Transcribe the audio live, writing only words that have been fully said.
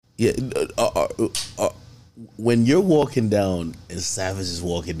Yeah. When you're walking down and Savage is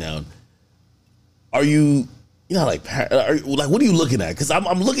walking down, are you know, like what are you looking at? Because I'm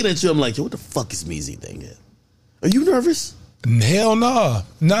looking at you. I'm like, yo, what the fuck is Meezy thing? Are you nervous? Hell nah.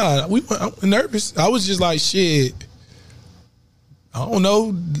 I'm nervous. I was just like, shit. I don't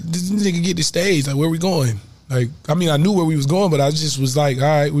know. This nigga get the stage. Like, where we going? Like, I mean, I knew where we was going, but I just was like, all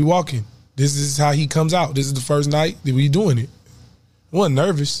right, we walking. This is how he comes out. This is the first night that we doing it. I wasn't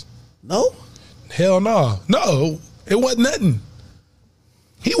nervous. No? Hell no. No, it wasn't nothing.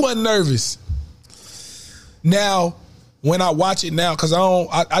 He wasn't nervous. Now, when I watch it now, because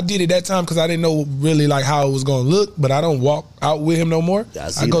I did it that time because I didn't know really like how it was going to look, but I don't walk out with him no more. Yeah,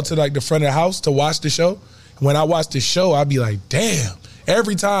 I go to like the front of the house to watch the show. When I watch the show, I be like, damn.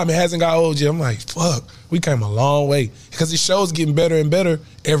 Every time it hasn't got old yet, I'm like, fuck, we came a long way. Because the show's getting better and better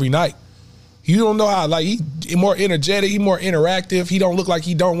every night. You don't know how, like, he more energetic, he more interactive. He don't look like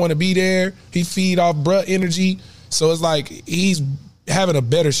he don't want to be there. He feed off bruh energy. So it's like he's having a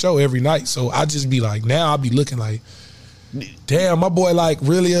better show every night. So I just be like, now I'll be looking like, damn, my boy like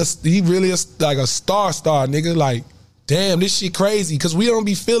really like a star, nigga. Like, damn, this shit crazy. Because we don't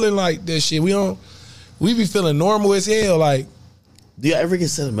be feeling like that shit. We be feeling normal as hell. Like, do you ever get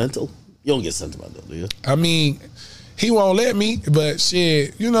sentimental? You don't get sentimental, do you? I mean, he won't let me, but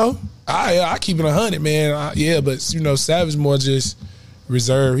shit, you know, I keep it 100, man. But you know, Savage more just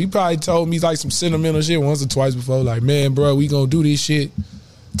reserved. He probably told me like some sentimental shit once or twice before, like, man, bro, we gonna do this shit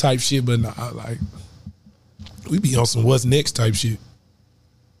type shit, but nah, like, we be on some what's next type shit.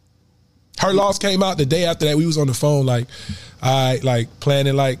 Her loss came out the day after that. We was on the phone, like,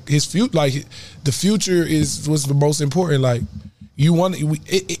 planning like his future. Like, the future was the most important. Like,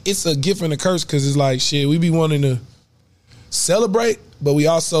 it's a gift and a curse because it's like, shit, we be wanting to celebrate, but we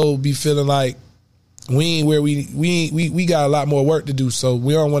also be feeling like we ain't where we got a lot more work to do. So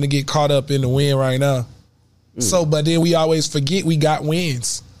we don't want to get caught up in the win right now. So, but then we always forget we got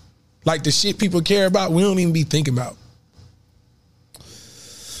wins. Like, the shit people care about, we don't even be thinking about.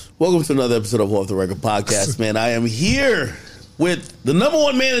 Welcome to another episode of Off the Record Podcast, man. I am here with the number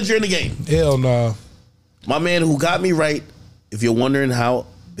one manager in the game. Hell nah. My man who got me right. If you're wondering how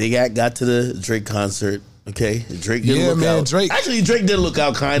Big Act got to the Drake concert, okay? Drake didn't look out. Actually, Drake did look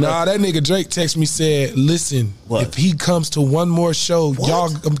out, kind of. Nah, that nigga Drake texted me, said, listen, if he comes to one more show,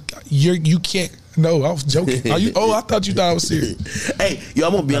 y'all, you can't. No, I was joking. I thought you thought I was serious. Hey, yo,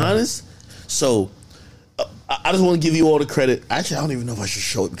 I'm going to be honest. So, I just want to give you all the credit. Actually, I don't even know if I should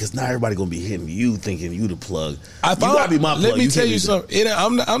show it because now everybody going to be hitting you thinking you the plug. You got to be my plug. Let me tell you something.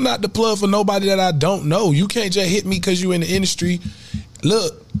 I'm not the plug for nobody that I don't know. You can't just hit me because you in the industry.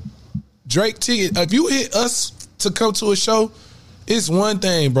 Look, Drake ticket, if you hit us to come to a show, it's one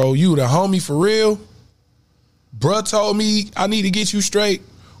thing, bro. You the homie for real. Bruh told me I need to get you straight,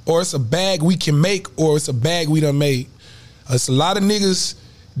 or it's a bag we can make, or it's a bag we done made. It's a lot of niggas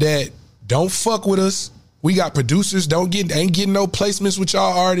that don't fuck with us. We got producers ain't getting no placements with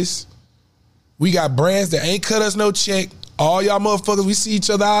y'all artists. We got brands that ain't cut us no check. All y'all motherfuckers, we see each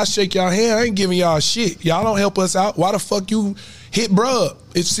other, I shake y'all hand. I ain't giving y'all shit. Y'all don't help us out. Why the fuck you hit bruh?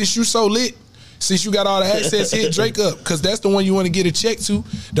 Since you so lit, since you got all the access, hit Drake up, because that's the one you want to get a check to.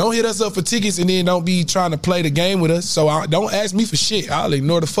 Don't hit us up for tickets and then don't be trying to play the game with us. So don't ask me for shit. I'll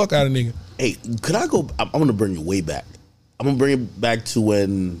ignore the fuck out of nigga. Hey, could I go? I'm going to bring you way back. I'm going to bring it back to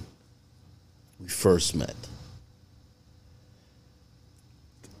when we first met.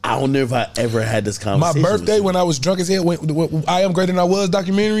 I don't know if I ever had this conversation. My birthday when I was drunk as hell, when I Am Greater Than I Was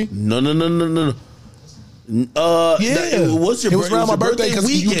documentary? No. What's your? It was around my birthday because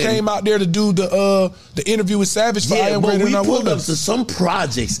you came out there to do the interview with Savage for I Am Greater Than I Was. We pulled up to some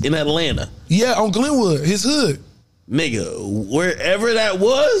projects in Atlanta. Yeah, on Glenwood, his hood. Nigga, wherever that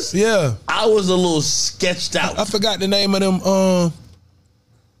was, yeah, I was a little sketched out. I forgot the name of them.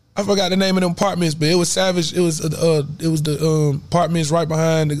 I forgot the name of them apartments, but it was Savage. It was the apartments right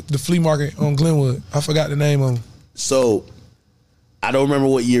behind the flea market on Glenwood. I forgot the name of them. So I don't remember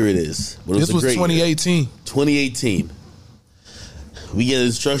what year it is, but this was 2018. Year. 2018. We get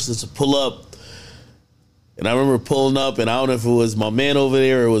instructions to pull up, and I remember pulling up, and I don't know if it was my man over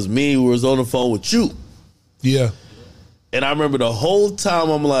there or it was me who was on the phone with you. Yeah. And I remember the whole time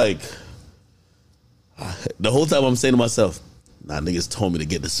I'm saying to myself, nah, niggas told me to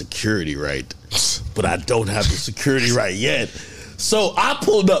get the security right, but I don't have the security right yet. So I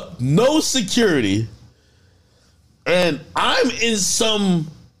pulled up, no security, and I'm in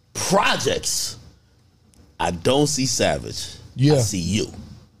some projects. I don't see Savage. Yeah. I see you.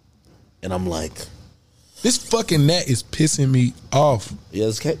 And I'm like, this fucking gnat is pissing me off. Yeah,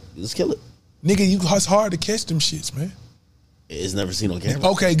 let's kill it. Nigga, it's hard to catch them shits, man. It's never seen on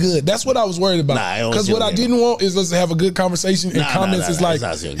camera. Okay, good. That's what I was worried about. Because what I didn't want is us to have a good conversation and comments is like,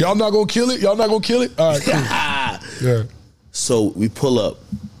 y'all not gonna kill it? Y'all not gonna kill it? All right, cool. Yeah. So we pull up,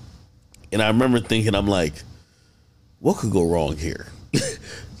 and I remember thinking, I'm like, what could go wrong here?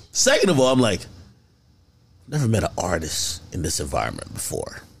 Second of all, I'm like, never met an artist in this environment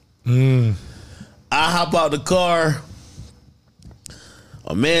before. I hop out the car.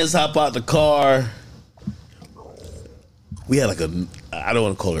 A man's hop out the car. We had like I don't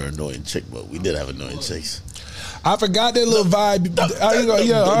want to call her an annoying chick, but we did have annoying chicks. I forgot that little vibe. All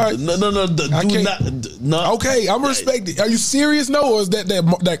right. No. Okay, I'm respecting. Are you serious? No, or is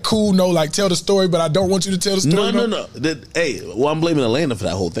that cool? No, like tell the story, but I don't want you to tell the story. No. I'm blaming Atlanta for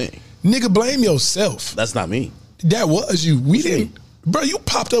that whole thing. Nigga, blame yourself. That's not me. That was you. We didn't, bro. You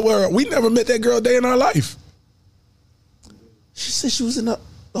popped up where we never met that girl a day in our life. She said she was in the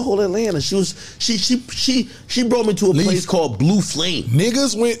whole Atlanta. She brought me to a place called Blue Flame.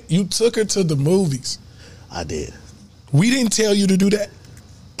 Niggas went. You took her to the movies. I did. We didn't tell you to do that.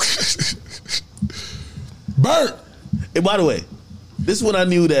 Bert. And by the way, this is when I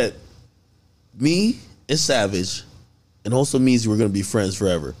knew that me and Savage and also Meezy were going to be friends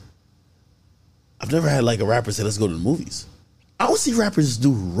forever. I've never had like a rapper say, let's go to the movies. I don't see rappers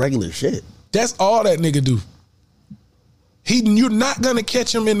do regular shit. That's all that nigga do. You're not going to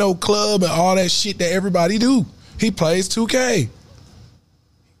catch him in no club and all that shit that everybody do. He plays 2K.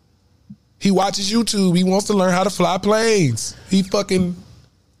 He watches YouTube. He wants to learn how to fly planes. He fucking...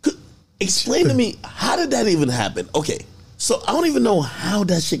 Explain to me, how did that even happen? Okay, so I don't even know how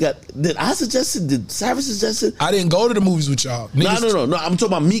that shit got... Did I suggest it? Did Savage suggest it? I didn't go to the movies with y'all. Niggas, no. I'm talking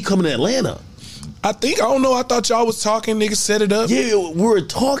about me coming to Atlanta. I don't know. I thought y'all was talking. Niggas set it up. Yeah, we were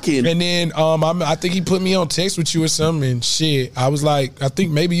talking. And then I think he put me on text with you or something and shit. I was like, I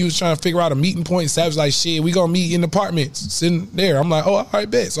think maybe you was trying to figure out a meeting point. Savage like, shit, we gonna meet in the apartments sitting there. I'm like, oh, all right,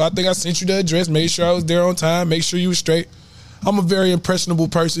 bet. So I think I sent you the address, made sure I was there on time, make sure you was straight. I'm a very impressionable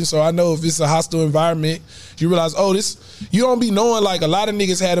person, so I know if it's a hostile environment, you realize, you don't be knowing, like a lot of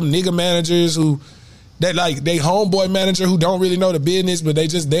niggas had them nigga managers who that like they homeboy manager who don't really know the business, but they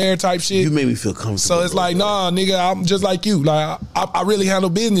just there type shit. You made me feel comfortable. So it's like, nah, nigga, I'm just like you. Like I really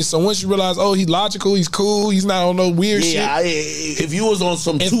handle business. So once you realize, he's logical, he's cool, he's not on no weird shit. If you was on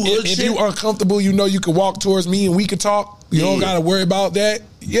some shit. If you uncomfortable, you know you can walk towards me and we can talk. You don't gotta worry about that.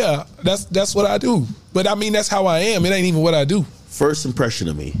 Yeah, that's what I do. But I mean, that's how I am. It ain't even what I do. First impression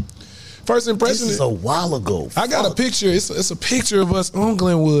of me. First impression. This is a while ago. I got a picture. It's a picture of us on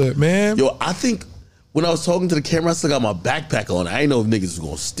Glenwood, man. Yo, I think when I was talking to the camera, I still got my backpack on. I didn't know if niggas was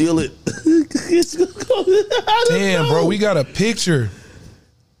gonna steal it. Damn, bro, we got a picture.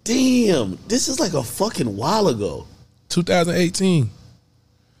 Damn, this is like a fucking while ago. 2018.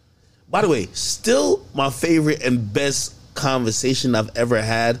 By the way, still my favorite and best conversation I've ever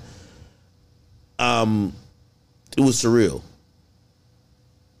had. It was surreal.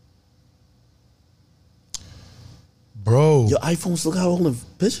 Bro. Your iPhone still got all the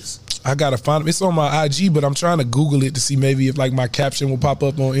pictures? I gotta find it. It's on my IG, but I'm trying to Google it to see maybe if like my caption will pop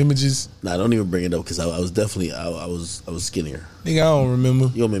up on images. Nah, don't even bring it up because I was definitely I was skinnier. Nigga, I don't remember.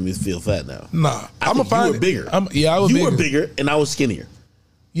 You don't make me feel fat now. Nah, I'm gonna find you were bigger. I was bigger. You were bigger and I was skinnier.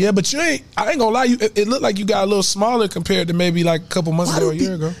 Yeah, but I ain't gonna lie, it looked like you got a little smaller compared to maybe like a couple months ago, a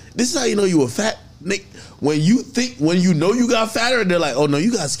year ago. This is how you know you were fat, Nick. When you know you got fatter, they're like, oh no,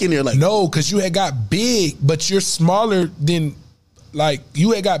 you got skinnier. Like, no, because you had got big, but you're smaller than, like,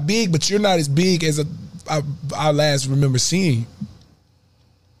 you had got big, but you're not as big as I last remember seeing you.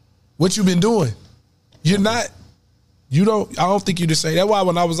 What you been doing? You're not, I don't think you the same. That's why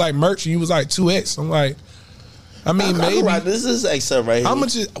when I was like merch and you was like 2X, I'm like, I mean, maybe. This is XF right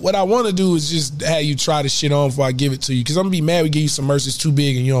here. What I want to do is just have you try the shit on before I give it to you. Because I'm going to be mad we give you some merch that's too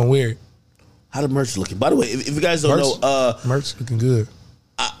big and you don't wear it. How the merch looking? By the way, if you guys don't know, merch looking good.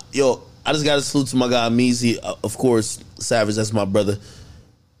 I just got to salute to my guy Meezy. Of course, Savage, that's my brother.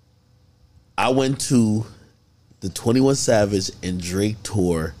 I went to the 21 Savage and Drake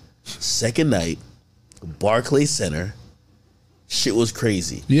tour second night, Barclays Center. Shit was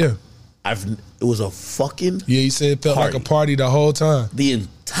crazy. Yeah. It was a fucking you said it felt party. Like a party the whole time. The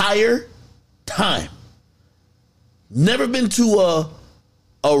entire time. Never been to a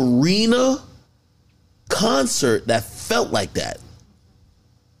arena concert that felt like that.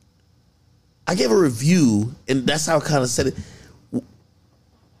 I gave a review, and that's how I kind of said it.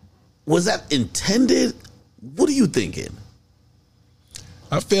 Was that intended? What are you thinking?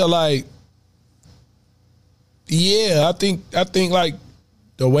 I feel like, yeah, I think like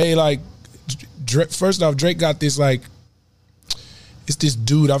the way like first off, Drake got this like It's this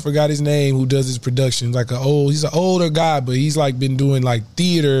dude, I forgot his name, who does his production. He's an older guy, but he's like been doing like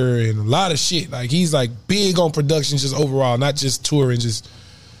theater and a lot of shit. Like he's like big on production just overall, not just touring. Just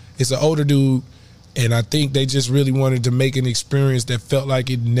it's an older dude, and I think they just really wanted to make an experience that felt like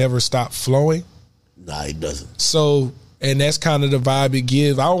it never stopped flowing. Nah, it doesn't. So, and that's kind of the vibe it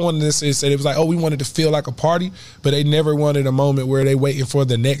gives. I don't want to necessarily say it was like, oh, we wanted to feel like a party, but they never wanted a moment where they waiting for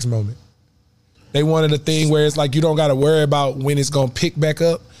the next moment. They wanted a thing where it's like you don't got to worry about when it's going to pick back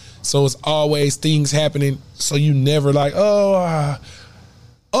up. So it's always things happening. So you never like, okay,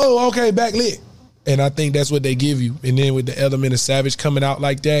 back lit. And I think that's what they give you. And then with the element of Savage coming out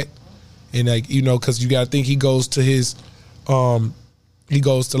like that, and like, you know, because you got to think he goes to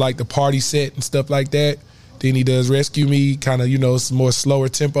like the party set and stuff like that. Then he does Rescue Me, kind of, you know, it's more slower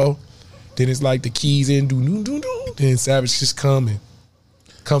tempo. Then it's like the keys in, then Savage just come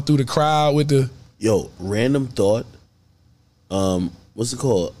through the crowd with the... Yo, random thought. What's it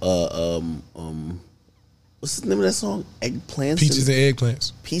called? What's the name of that song? Eggplants? Peaches and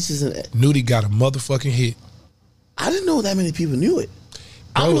Eggplants. Pieces and Nudie got a motherfucking hit. I didn't know that many people knew it.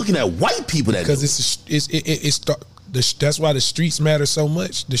 Bro, I'm looking at white people that because that's why the streets matter so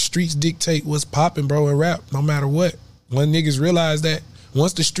much. The streets dictate what's popping, bro, in rap, no matter what. When niggas realize that,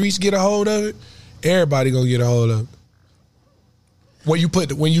 once the streets get a hold of it, everybody gonna get a hold of it. When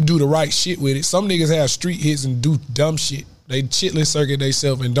you do the right shit with it, some niggas have street hits and do dumb shit. They chitlin circuit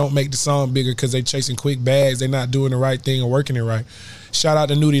themselves and don't make the song bigger because they chasing quick bags. They not doing the right thing or working it right. Shout out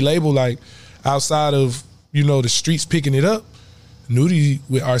to Nudie label, like outside of, you know, the streets picking it up, Nudie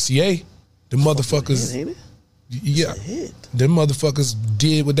with RCA, the motherfuckers, ain't it? Yeah, them motherfuckers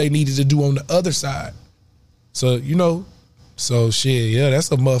did what they needed to do on the other side. So, you know, shit, yeah,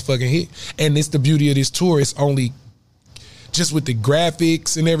 that's a motherfucking hit. And it's the beauty of this tour. It's only just with the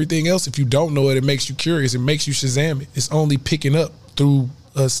graphics and everything else. If you don't know it, it makes you curious. It makes you Shazam it. It's only picking up through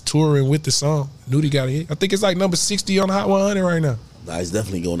us touring with the song. Nudie got a hit. I think it's like number 60 on Hot 100 right now. Nah, it's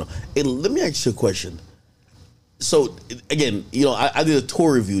definitely going on. Hey, let me ask you a question. So, again, you know, I did a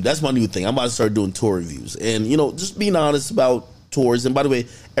tour review. That's my new thing. I'm about to start doing tour reviews. And, you know, just being honest about tours. And by the way,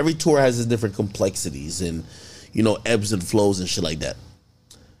 every tour has its different complexities and, you know, ebbs and flows and shit like that.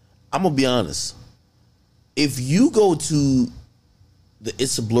 I'm going to be honest. If you go to the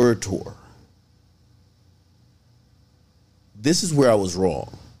It's a Blur tour, this is where I was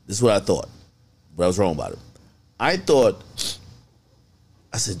wrong. This is what I thought. But I was wrong about it. I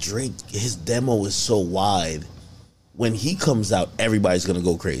said, Drake, his demo is so wide. When he comes out, everybody's going to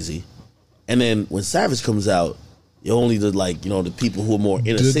go crazy. And then when Savage comes out, you only the, like, you know, the people who are more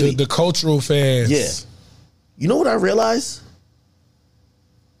inner city. The cultural fans. Yeah. You know what I realized?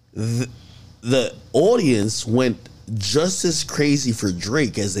 The audience went just as crazy for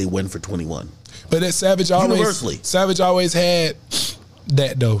Drake as they went for 21. But that Savage always had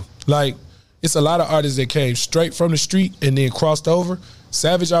that though. Like, it's a lot of artists that came straight from the street and then crossed over.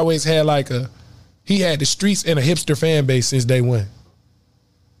 Savage always had he had the streets and a hipster fan base since day one.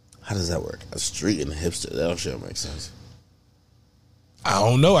 How does that work? A street and a hipster? That don't sure make sense. I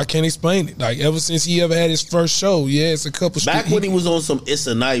don't know. I can't explain it. Like, ever since he ever had his first show, yeah, it's a couple. Back when he was on some It's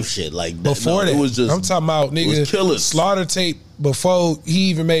a Knife shit, like before that, it was just. I'm talking about nigga Slaughter tape before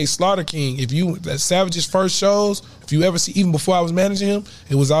he even made Slaughter King. If you Savage's first shows, if you ever see, even before I was managing him,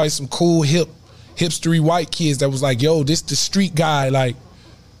 it was always some cool hipstery white kids that was like, yo, this the street guy, like,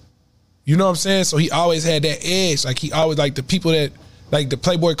 you know what I'm saying? So he always had that edge. Like, he always, like, the people that, like the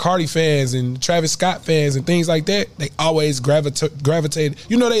Playboy Cardi fans and Travis Scott fans and things like that, they always gravitated.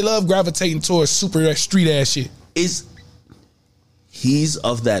 You know, they love gravitating towards super street ass shit. He's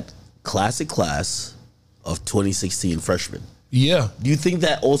of that classic class of 2016 freshman. Yeah. Do you think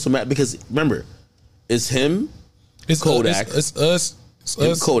that also matters? Because remember, it's him, it's Kodak. It's us,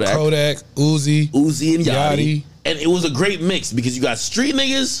 Kodak, Uzi and Yachty. And it was a great mix because you got street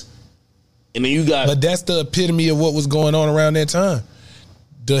niggas and then you got... But that's the epitome of what was going on around that time.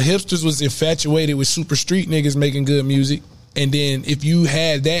 The hipsters was infatuated with super street niggas making good music. And then if you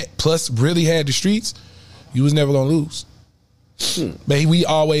had that plus really had the streets, you was never going to lose. But we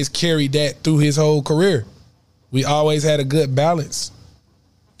always carried that through his whole career. We always had a good balance.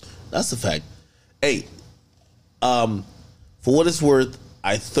 That's a fact. Hey, for what it's worth,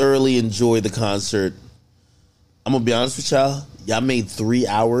 I thoroughly enjoyed the concert. I'm going to be honest with y'all. Y'all made 3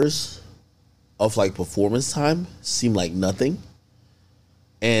 hours of like performance time seem like nothing.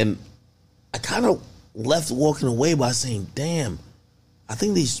 And I kind of left walking away by saying, damn, I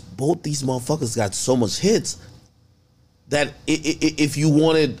think both these motherfuckers got so much hits that if you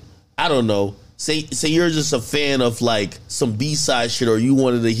wanted, I don't know, say you're just a fan of like some B-side shit, or you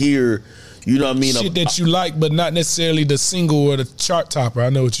wanted to hear, You know what I mean? Shit that you like, but not necessarily the single or the chart topper. I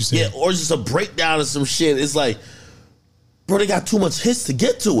know what you're saying. Yeah, or just a breakdown of some shit. It's like, bro, they got too much hits to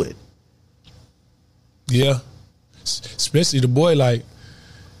get to it. Yeah. Especially the boy, like,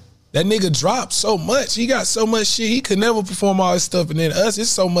 that nigga dropped so much. He got so much shit. He could never perform all this stuff. And then us, it's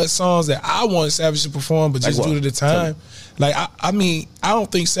so much songs that I want Savage to perform, but just like due to the time. Like, I mean, I don't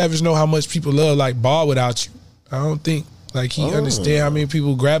think Savage know how much people love, like, Ball Without You. I don't think, like, he understand how many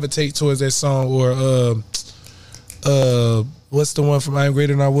people gravitate towards that song. Or, what's the one from I Am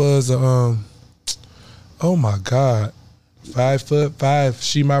Greater Than I Was? Oh, my God. 5'5",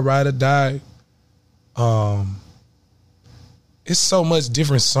 She My Ride or Die. It's so much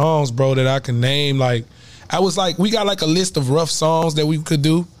different songs, bro, that I can name. Like, we got like a list of rough songs that we could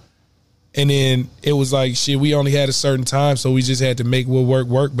do. And then it was like, shit, we only had a certain time, so we just had to make what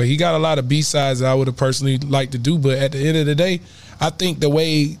work. But he got a lot of B-sides that I would have personally liked to do. But at the end of the day, I think the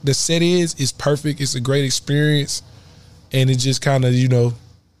way the set is perfect. It's a great experience. And it just kind of, you know,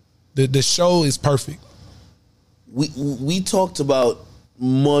 the show is perfect. We talked about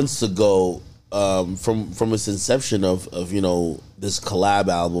months ago, from its inception of you know, this collab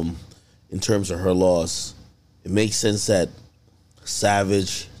album in terms of Her Loss. It makes sense that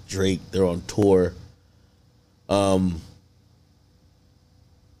Savage, Drake, they're on tour.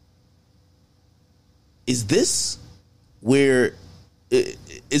 Is this where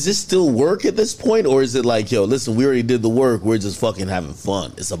is this still work at this point, or is it like, yo, listen, we already did the work, we're just fucking having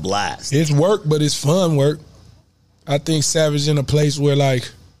fun, it's a blast? It's work, but it's fun work. I think Savage in a place where,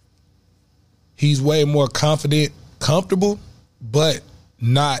 like, he's way more confident, comfortable, but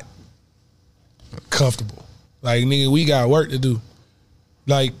not comfortable. Like, nigga, we got work to do.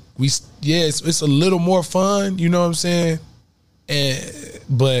 Like, it's a little more fun, you know what I'm saying?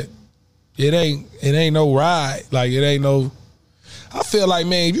 But it ain't no ride. Like, it ain't no. I feel like,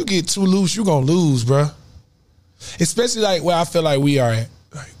 man, if you get too loose, you gonna lose, bro. Especially like where I feel like we are at.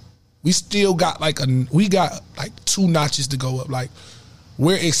 Like, we still got like two notches to go up. Like,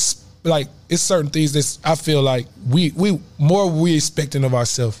 like, it's certain things that I feel like we expecting of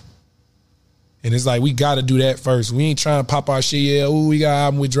ourselves. And it's like, we got to do that first. We ain't trying to pop our shit. Yeah, ooh, we got an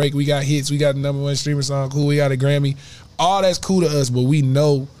album with Drake. We got hits. We got the #1 streaming song. Cool. We got a Grammy. All that's cool to us, but we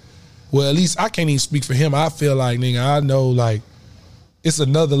know, well, at least I can't even speak for him. I feel like, nigga, I know, like, it's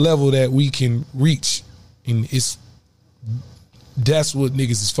another level that we can reach. And that's what niggas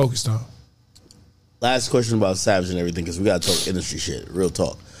is focused on. Last question about Savage and everything, because we got to talk industry shit, real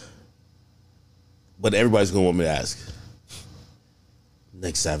talk. But everybody's going to want me to ask.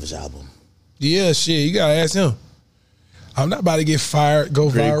 Next Savage album. Yeah, shit, you got to ask him. I'm not about to get fired, go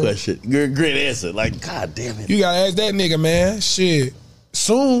great viral. Great question. Great answer. Like, God damn it. You got to ask that nigga, man. Shit.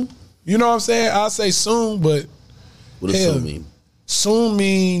 Soon. You know what I'm saying? I'll say soon, but what does soon mean? Soon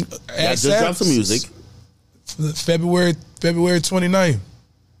mean... Yeah, just drop some music. February 29th.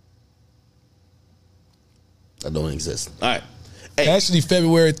 That don't exist. All right. Hey. Actually,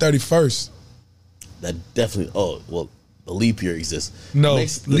 February 31st. That definitely... Oh, well, the leap year exists. No,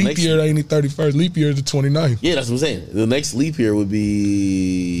 leap year ain't the 31st. Leap year is the 29th. Yeah, that's what I'm saying. The next leap year would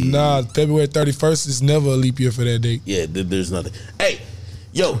be... Nah, February 31st is never a leap year for that date. Yeah, there's nothing. Hey,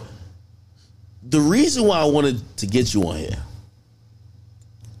 yo, the reason why I wanted to get you on here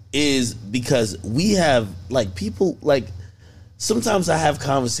is because we have, like, people, like, sometimes I have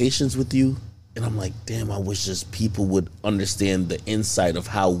conversations with you and I'm like, damn, I wish just people would understand the insight of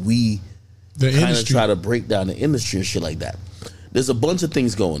how we kind of try to break down the industry and shit like that. There's a bunch of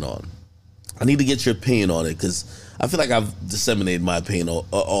things going on. I need to get your opinion on it because I feel like I've disseminated my opinion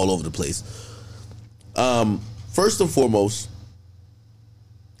all over the place. First and foremost,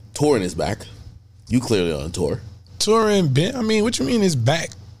 touring is back. You clearly on tour. Touring, what you mean it's back?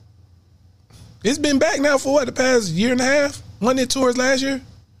 It's been back now for what, the past year and a half? Wasn't it tours last year?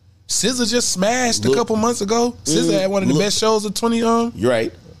 SZA just smashed a couple months ago. SZA had one of the best shows of 20. You're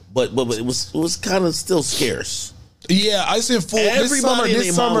right, but it was kind of still scarce. Yeah, I said full. This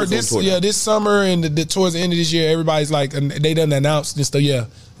summer, and towards the end of this year, everybody's like, they done announced and stuff. Yeah,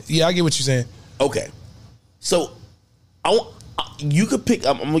 I get what you're saying. Okay, so you could pick.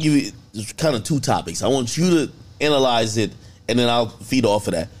 I'm gonna give you kind of two topics. I want you to analyze it, and then I'll feed off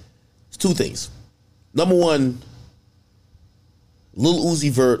of that. It's two things. Number one, Lil Uzi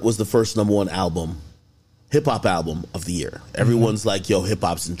Vert was the first #1 album, hip hop album of the year. Everyone's like, yo, hip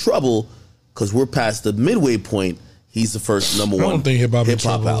hop's in trouble because we're past the midway point. He's the first #1 I don't think hip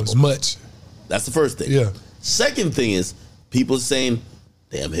hop album as much. That's the first thing. Yeah. Second thing is people saying,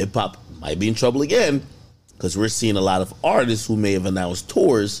 damn, hip hop might be in trouble again because we're seeing a lot of artists who may have announced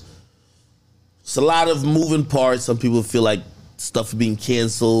tours. It's a lot of moving parts. Some people feel like stuff is being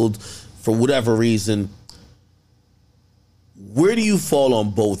canceled. for whatever reason, where do you fall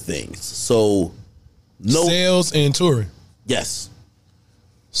on both things? So, no sales and touring. Yes.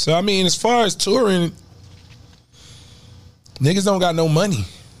 So I mean, as far as touring, niggas don't got no money.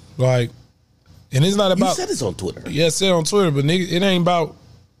 Like, and it's not about. You said it's on Twitter. Yeah, I said it on Twitter, but niggas, it ain't about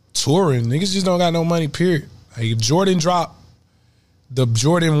touring. Niggas just don't got no money. Period. Like, if Jordan dropped the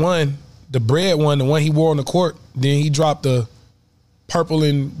Jordan 1, the bread one, the one he wore on the court, then he dropped the purple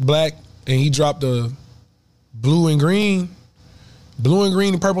and black, and he dropped the blue and green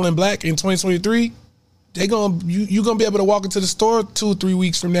and purple and black in 2023. You gonna be able to walk into the store 2 or 3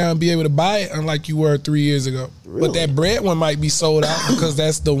 weeks from now and be able to buy it, unlike you were 3 years ago. Really? But that bread one might be sold out because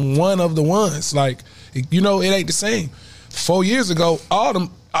that's the one of the ones. Like, you know, it ain't the same. 4 years ago, all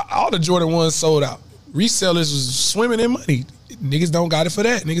the Jordan ones sold out. Resellers was swimming in money. Niggas don't got it for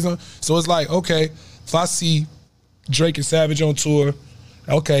that. Niggas don't. So it's like, okay, if I see Drake and Savage on tour,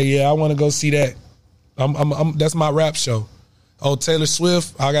 okay, yeah, I want to go see that. That's my rap show. Oh, Taylor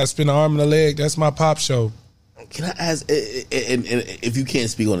Swift, I got to spin an arm and a leg. That's my pop show. Can I ask, and if you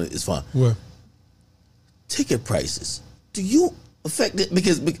can't speak on it, it's fine. What? Ticket prices. Do you affect it?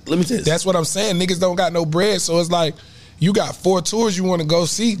 Because let me tell you this. That's what I'm saying. Niggas don't got no bread. So it's like, you got 4 tours you want to go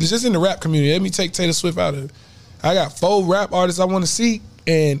see. It's just in the rap community. Let me take Taylor Swift out of it. I got 4 rap artists I want to see,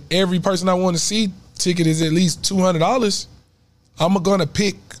 and every person I want to see, ticket is at least $200. I'm going to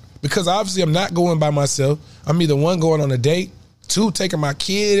pick, because obviously I'm not going by myself. I'm either one, going on a date, 2, taking my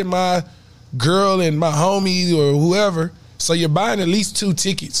kid and my girl and my homie or whoever. So you're buying at least 2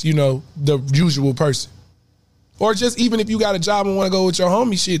 tickets, you know, the usual person. Or just even if you got a job and want to go with your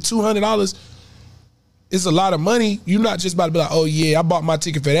homie, shit, $200 is a lot of money. You're not just about to be like, oh yeah, I bought my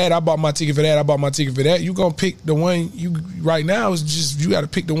ticket for that, I bought my ticket for that, I bought my ticket for that. You gonna pick the one you right now is just, you gotta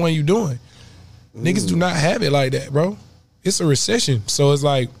pick the one you doing. Niggas do not have it like that, bro. It's a recession. So it's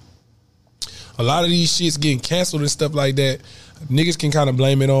like a lot of these shits getting canceled and stuff like that. Niggas can kind of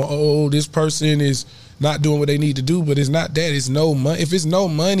blame it on, oh, this person is not doing what they need to do, but it's not that. It's no money. If it's no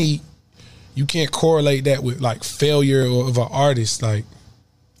money, you can't correlate that with like failure of an artist. Like,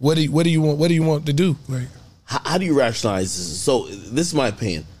 what do you want to do? Like, how do you rationalize this? So this is my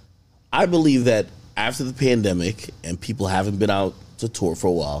opinion. I believe that after the pandemic and people haven't been out to tour for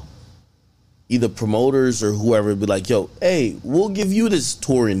a while, either promoters or whoever would be like, yo, hey, we'll give you this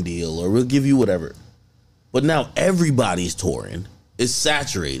touring deal or we'll give you whatever. But now everybody's touring. It's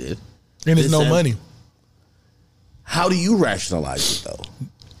saturated. And there's no money. How do you rationalize it, though?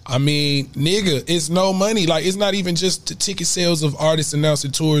 I mean, nigga, it's no money. Like, it's not even just the ticket sales of artists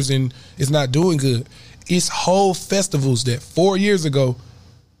announcing tours and it's not doing good. It's whole festivals that 4 years ago,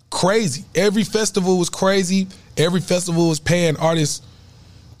 crazy. Every festival was crazy. Every festival was paying artists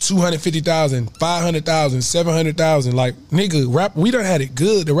 $250,000, $500,000, $700,000. Like, nigga, rap, we done had it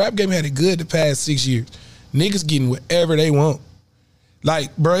good. The rap game had it good the past 6 years. Niggas getting whatever they want.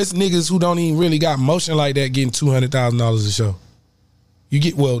 Like, bro, it's niggas who don't even really got motion like that getting $200,000 a show.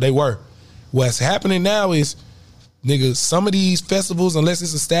 They were. What's happening now is, nigga, some of these festivals, unless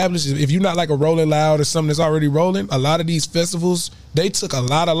it's established, if you're not like a Rolling Loud or something that's already rolling, a lot of these festivals, they took a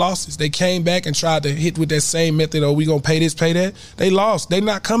lot of losses. They came back and tried to hit with that same method, oh, we gonna pay this, pay that. They lost. They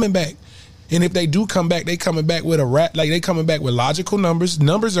not coming back. And if they do come back, they coming back with they coming back with logical numbers.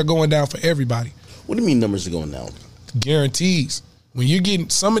 Numbers are going down for everybody. What do you mean numbers are going down? Guarantees. When you're getting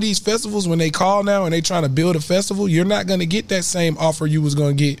some of these festivals, when they call now and they trying to build a festival, you're not going to get that same offer you was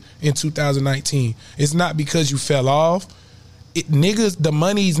going to get in 2019. It's not because you fell off. Niggas, the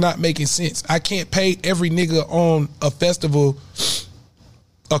money's not making sense. I can't pay every nigga on a festival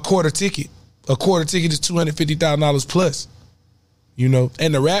a quarter ticket. A quarter ticket is $250,000 plus. You know,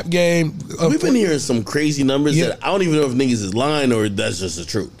 and the rap game. We've been hearing some crazy numbers that I don't even know if niggas is lying or that's just the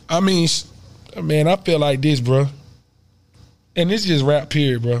truth. I mean, man, I feel like this, bro. And it's just rap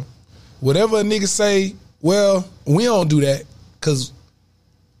period, bro. Whatever a nigga say, well, we don't do that.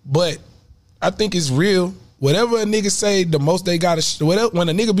 But I think it's real. Whatever a nigga say, the most they got to, when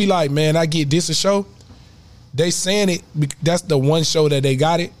a nigga be like, man, I get this a show, they saying it, that's the one show that they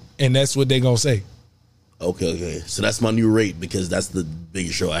got it, and that's what they gonna say. Okay. So that's my new rate because that's the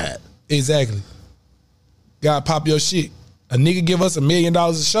biggest show I had. Exactly. Gotta pop your shit. A nigga give us $1 million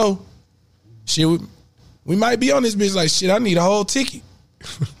a show, shit, we might be on this bitch like, shit, I need a whole ticket.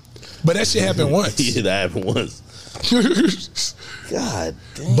 But that shit happened once. Yeah, that happened once. God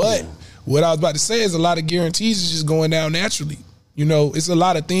damn. But what I was about to say is a lot of guarantees is just going down naturally. You know, it's a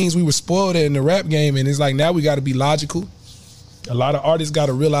lot of things we were spoiled at in the rap game, and it's like now we got to be logical. A lot of artists got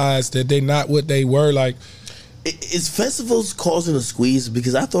to realize that they not what they were. Like, is festivals causing a squeeze?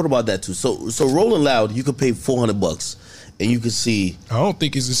 Because I thought about that too. So Rolling Loud, you could pay $400. and you can see. I don't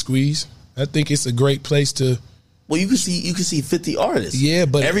think it's a squeeze. I think it's a great place to. Well, you can see 50 artists. Yeah,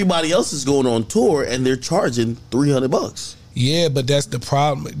 but everybody else is going on tour and they're charging $300. Yeah, but that's the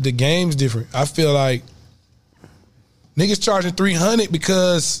problem. The game's different. I feel like niggas charging $300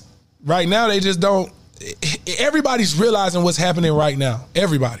 because right now they just don't. Everybody's realizing what's happening right now.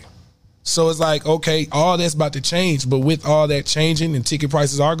 Everybody. So it's like, okay, all that's about to change, but with all that changing and ticket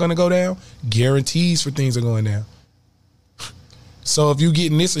prices are going to go down, guarantees for things are going down. So if you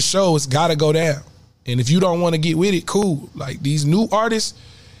getting this a show, it's got to go down. And if you don't want to get with it, cool. Like these new artists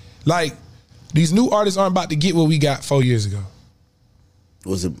aren't about to get what we got 4 years ago.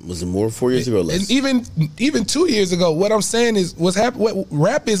 Was it more 4 years ago or less? And even 2 years ago, what I'm saying is what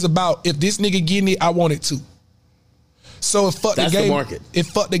rap is about. If this nigga getting it, I want it too. So it fucked the game. The market. It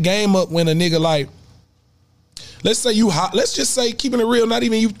fucked the game up when a nigga like, let's say you hot. Let's just say, keeping it real, not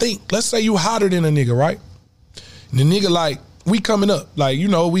even you think. Let's say you hotter than a nigga, right? And the nigga like, we coming up. Like, you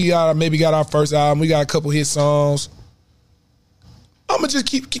know, we maybe got our first album. We got a couple hit songs. I'm going to just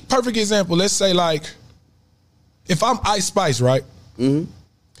keep perfect example. Let's say like, if I'm Ice Spice, right? Mm-hmm.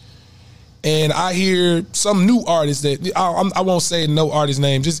 And I hear some new artist that, I won't say no artist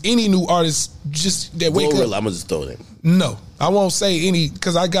name, just any new artist just that wake up. I'm going to just throw it in. No, I won't say any,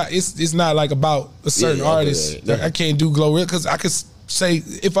 because it's not like about a certain artist. Okay, yeah. I can't do Glorilla, because I could say,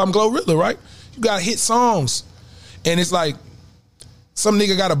 if I'm Glorilla, right? You got hit songs. And it's like, some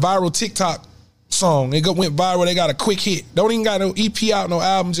nigga got a viral TikTok song. It went viral, they got a quick hit. Don't even got no EP out, no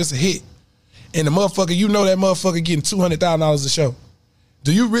album, just a hit. And the motherfucker, you know that motherfucker getting $200,000 a show.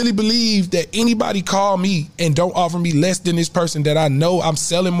 Do you really believe that anybody call me and don't offer me less than this person that I know I'm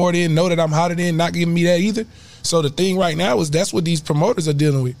selling more than, know that I'm hotter than, not giving me that either? So the thing right now is that's what these promoters are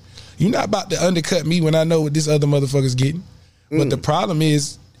dealing with. You're not about to undercut me when I know what this other motherfucker's getting. But the problem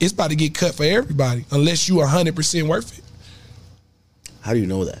is, it's about to get cut for everybody unless you 100% worth it. How do you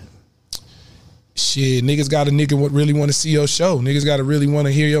know that? Shit, niggas got a nigga really want to see your show. Niggas got to really want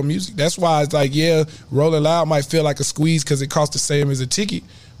to hear your music. That's why it's like, yeah, Rolling Loud might feel like a squeeze because it costs the same as a ticket.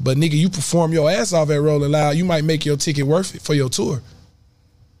 But nigga, you perform your ass off at Rolling Loud, you might make your ticket worth it for your tour.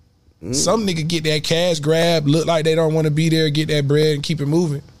 Some nigga get that cash grab, look like they don't want to be there, get that bread and keep it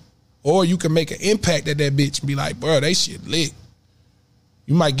moving. Or you can make an impact at that bitch and be like, bro, they shit lit.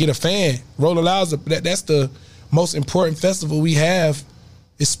 You might get a fan. Rolling Loud's that's the most important festival we have,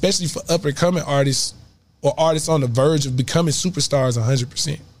 especially for up-and-coming artists or artists on the verge of becoming superstars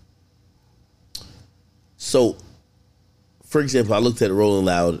 100%. So, for example, I looked at Rolling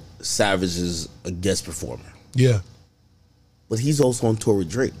Loud, Savage is a guest performer. Yeah. But he's also on tour with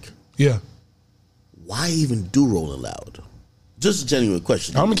Drake. Yeah. Why even do Rolling Loud? Just a genuine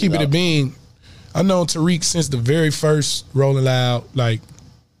question. I'm going to keep it a bean. I've known Tariq since the very first Rolling Loud, like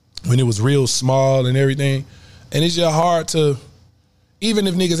when it was real small and everything. And it's just hard to... Even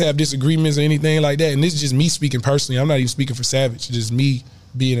if niggas have disagreements or anything like that, and this is just me speaking personally, I'm not even speaking for Savage, it's just me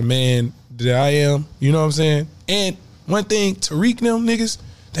being a man that I am, you know what I'm saying? And one thing, Tariq and them niggas,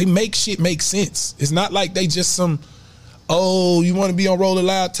 they make shit make sense. It's not like they just some, oh, you want to be on Rolling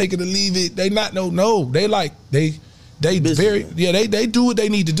Loud, take it or leave it. They not, no. They like, they very, yeah, they do what they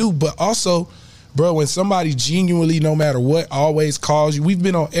need to do. But also, bro, when somebody genuinely, no matter what, always calls you, we've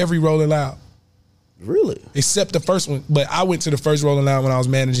been on every Rolling Loud. Really? Except the first one. But I went to the first Rolling Loud when I was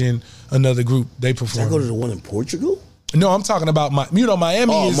managing another group. They performed. Did I go to the one in Portugal? No, I'm talking about Miami.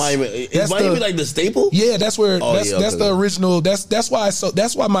 Miami. Is Miami like the staple? Yeah, that's where that's the original. That's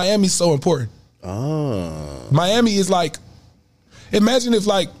why Miami's so important. Miami is like, imagine if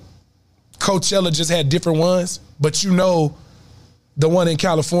like Coachella just had different ones, but you know the one in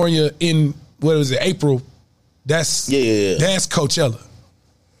California in what was it, April, that's Coachella.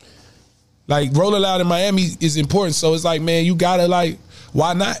 Like, Rolling Loud in Miami is important. So it's like, man, you gotta like,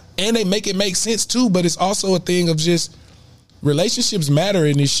 why not? And they make it make sense too, but it's also a thing of just relationships matter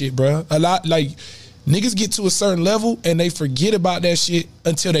in this shit, bro. A lot, like, niggas get to a certain level and they forget about that shit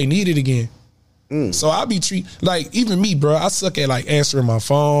until they need it again. So I be like, even me, bro, I suck at like answering my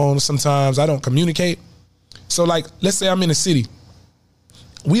phone. Sometimes I don't communicate. So like, let's say I'm in a city.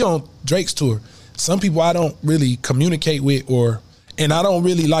 We on Drake's tour. Some people I don't really communicate with and I don't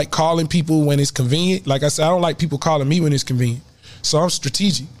really like calling people when it's convenient. Like I said, I don't like people calling me when it's convenient. So I'm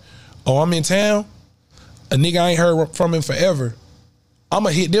strategic. Oh, I'm in town. A nigga I ain't heard from him forever. I'm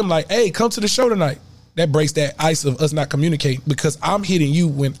going to hit them like, hey, come to the show tonight. That breaks that ice of us not communicating because I'm hitting you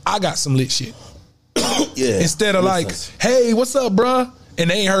when I got some lit shit. Yeah. Instead of like, hey, what's up, bruh? And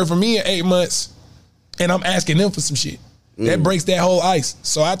they ain't heard from me in 8 months. And I'm asking them for some shit. That breaks that whole ice.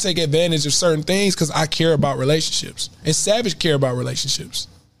 So I take advantage of certain things because I care about relationships. And Savage care about relationships.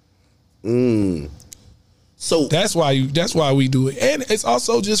 So that's why we do it. And it's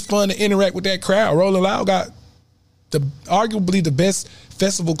also just fun to interact with that crowd. Rolling Loud got arguably the best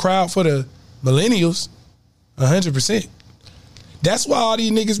festival crowd for the millennials. 100%. That's why all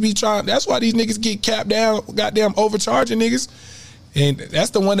these niggas be trying. That's why these niggas get capped down, goddamn overcharging niggas. And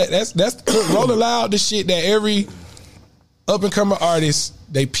that's the one that's Rolling Loud, the shit that every up and coming artist,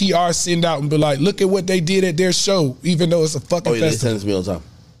 they PR send out and be like, look at what they did at their show, even though it's a fucking festival. They send it to me all the time.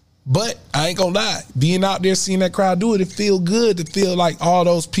 But I ain't gonna lie, being out there seeing that crowd do it, it feel good to feel like all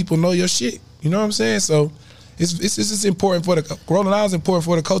those people know your shit. You know what I'm saying? So it's just important for the Rolling Loud is important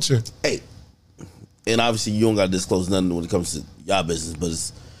for the culture. Hey. And obviously, you don't got to disclose nothing when it comes to y'all business, but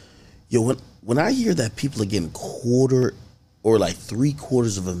it's, when I hear that people are getting quarter or like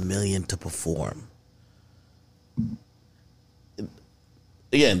 $750,000 to perform,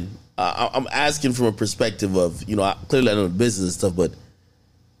 again, I'm asking from a perspective of, clearly I know the business and stuff, but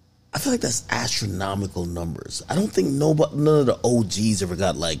I feel like that's astronomical numbers. I don't think none of the OGs ever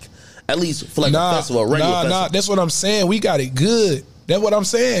got like, at least for like a festival, a regular festival. Nah, that's what I'm saying. We got it good. That's what I'm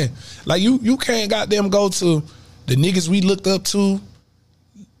saying. Like you can't goddamn go to the niggas we looked up to.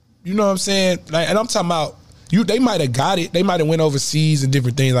 You know what I'm saying? Like, and I'm talking about they might have got it. They might have went overseas and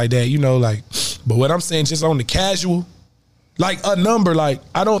different things like that. But what I'm saying, just on the casual, like a number. Like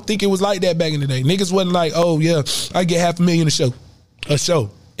I don't think it was like that back in the day. Niggas wasn't like, oh yeah, I get $500,000 a show,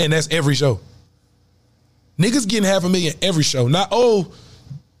 and that's every show. Niggas getting $500,000 every show. Not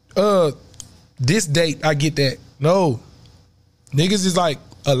this date I get that. No. Niggas is like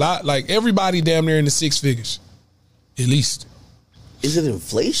a lot, like everybody damn near in the six figures, at least. Is it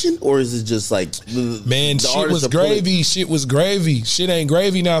inflation or is it just like shit was gravy? Shit was gravy. Shit ain't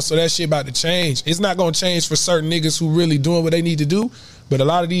gravy now, so that shit about to change. It's not gonna change for certain niggas who really doing what they need to do. But a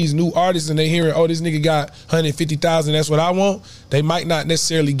lot of these new artists and they hearing, oh, this nigga got 150,000, that's what I want. They might not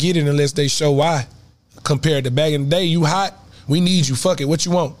necessarily get it unless they show why. Compared to back in the day, you hot, we need you. Fuck it, what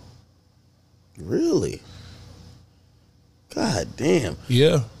you want? Really? God damn.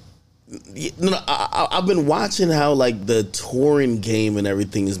 Yeah. No, I've been watching how like the touring game and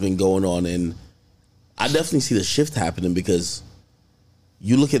everything has been going on, and I definitely see the shift happening because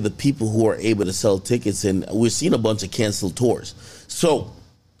you look at the people who are able to sell tickets, and we're seeing a bunch of canceled tours. So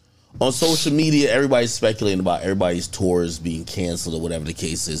on social media, everybody's speculating about everybody's tours being canceled or whatever the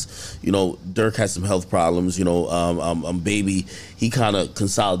case is. Dirk has some health problems. Baby, he kind of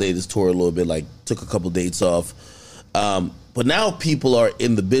consolidated his tour a little bit, like took a couple dates off. But now people are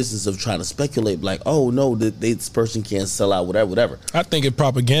in the business of trying to speculate, like, oh no, this person can't sell out, whatever. I think it's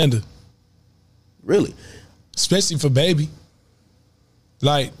propaganda. Really? Especially for Baby.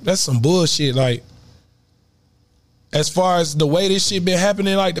 Like, that's some bullshit. Like, as far as the way this shit been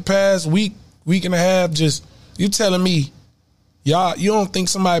happening, like the past week and a half, just, you telling me, y'all, you don't think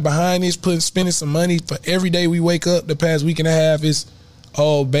somebody behind this spending some money for every day we wake up the past week and a half is,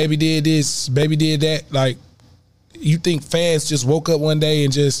 oh, Baby did this, Baby did that. Like, you think fans just woke up one day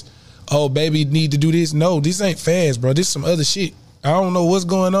and just, oh, Baby need to do this? No, this ain't fans, bro. This some other shit. I don't know what's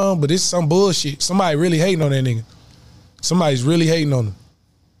going on, but this some bullshit. Somebody really hating on that nigga. Somebody's really hating on him.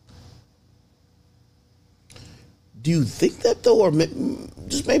 Do you think that though, or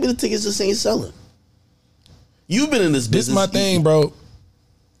just maybe the tickets just ain't selling? You've been in this business. This is my thing, bro.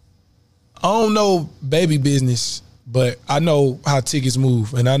 I don't know Baby business, but I know how tickets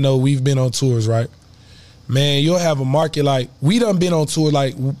move, and I know we've been on tours, right? Man, you'll have a market like, we done been on tour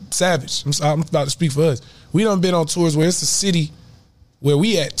like Savage. I'm about to speak for us. We done been on tours where it's a city where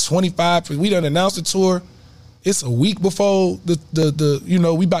we at 25, we done announced the tour. It's a week before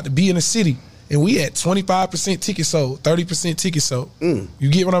the we about to be in the city. And we at 25% ticket sold, 30% ticket sold. You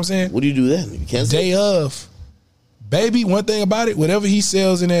get what I'm saying? What do you do then? You cancel? Day of. Baby, one thing about it, whatever he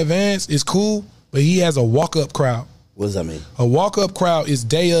sells in advance is cool, but he has a walk-up crowd. What does that mean? A walk-up crowd is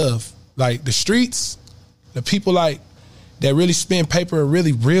day of. Like the streets, the people like that really spend paper and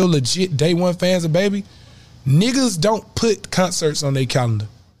really real legit day one fans of Baby, niggas don't put concerts on their calendar.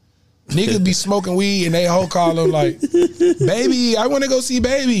 Niggas be smoking weed and they whole call them like, Baby, I want to go see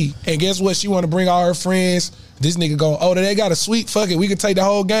Baby. And guess what? She want to bring all her friends. This nigga go, oh, they got a suite? Fuck it. We can take the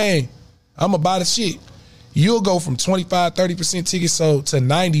whole gang. I'm going to buy the shit. You'll go from 25, 30% tickets sold to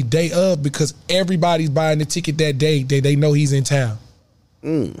 90 day of because everybody's buying the ticket that day. They know he's in town.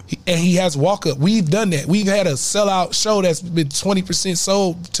 And he has walk up. We've done that. We've had a sellout show that's been 20%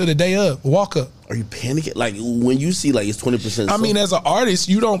 sold to the day of. Walk up. Are you panicking? Like when you see like it's 20% sold? I mean, as an artist,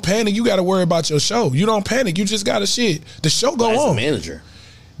 you don't panic. You got to worry about your show. You don't panic. You just got to shit. The show go on. As a manager.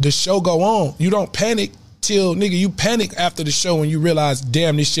 The show go on. You don't panic till, nigga, you panic after the show when you realize,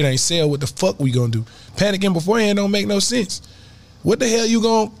 damn, this shit ain't sell. What the fuck we gonna do? Panicking beforehand don't make no sense. What the hell you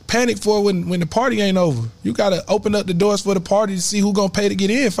gonna panic for when the party ain't over? You gotta open up the doors for the party to see who gonna pay to get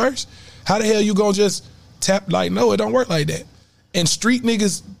in first. How the hell you gonna just tap? Like, no, it don't work like that. And street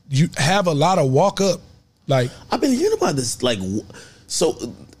niggas, you have a lot of walk up. Like, I've been hearing about this. Like,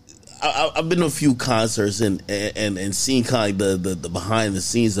 so I've been to a few concerts and seen kind of the behind the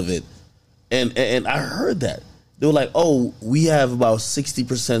scenes of it, and I heard that they were like, oh, we have about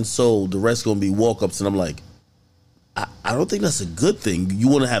 60% sold. The rest gonna be walk ups, and I'm like, I don't think that's a good thing. You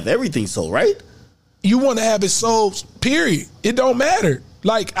want to have everything sold, right? You want to have it sold, period. It don't matter.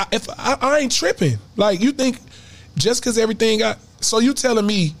 Like, if I ain't tripping. Like, you think just because everything got... So you telling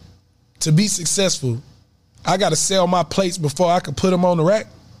me to be successful, I got to sell my plates before I can put them on the rack?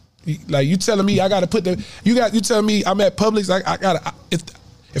 Like, you telling me I got to put the... You telling me I'm at Publix, I got to...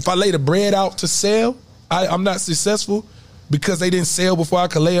 If I lay the bread out to sell, I'm not successful because they didn't sell before I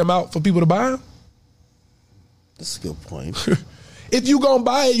could lay them out for people to buy them? That's a good point. If you gonna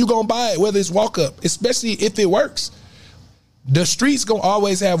buy it, you gonna buy it, whether it's walk up, especially if it works. The streets gonna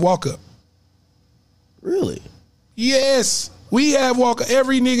always have walk up. Really? Yes, we have walk up.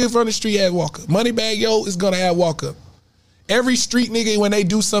 Every nigga from the street has walk up. Moneybag Yo is gonna have walk up. Every street nigga when they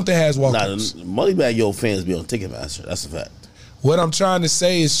do something has walk ups. Moneybag Yo fans be on Ticketmaster. That's a fact. What I'm trying to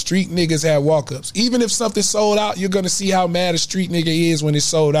say is street niggas have walk-ups. Even if something sold out, you're going to see how mad a street nigga is when it's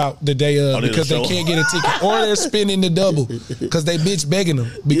sold out the day of because they can't get a ticket. Or they're spending the double because they bitch begging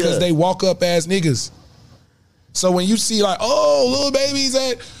them because they walk up as niggas. So when you see like, oh, Lil Baby's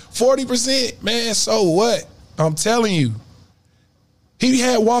at 40%, man, so what? I'm telling you. He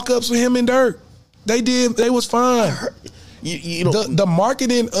had walk-ups with him and Dirk. They was fine. You know, the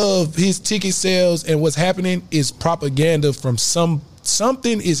marketing of his ticket sales and what's happening is propaganda from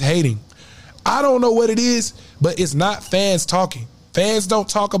something is hating. I don't know what it is, but it's not fans talking. Fans don't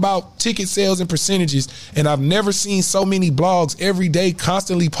talk about ticket sales and percentages, and I've never seen so many blogs every day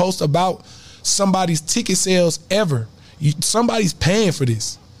constantly post about somebody's ticket sales ever. Somebody's paying for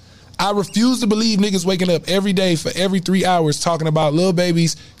this. I refuse to believe niggas waking up every day for every 3 hours talking about Lil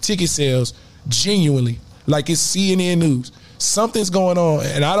Baby's ticket sales genuinely. Like it's CNN News. Something's going on,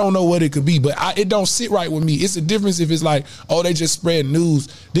 and I don't know what it could be, but it don't sit right with me. It's a difference if it's like, oh, they just spread news.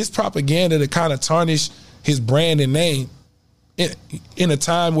 This propaganda to kind of tarnish his brand and name in a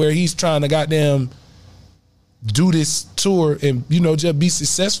time where he's trying to goddamn do this tour and, you know, just be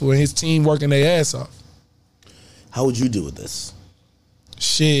successful and his team working their ass off. How would you do with this?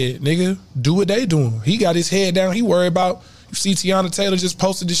 Shit, nigga, do what they doing. He got his head down. He worried about, you see Tiana Taylor just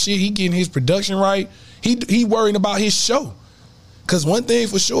posted the shit. He getting his production right. He worrying about his show. Cause one thing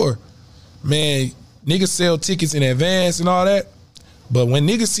for sure, man, niggas sell tickets in advance and all that. But when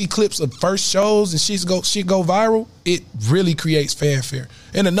niggas see clips of first shows and shit go viral, it really creates fanfare.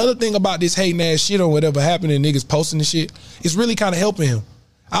 And another thing about this hating ass shit or whatever happened and niggas posting the shit, it's really kind of helping him.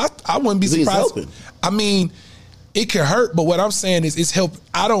 I wouldn't be surprised. I mean, it can hurt, but what I'm saying is it's help.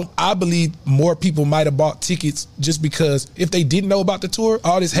 I believe more people might have bought tickets just because if they didn't know about the tour,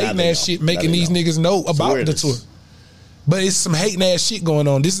 all this hating ass shit making these niggas know about the tour. But it's some hating ass shit going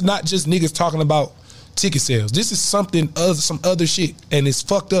on. This is not just niggas talking about ticket sales. This is some other shit, and it's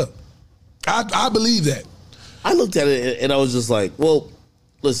fucked up. I believe that. I looked at it and I was just like, well,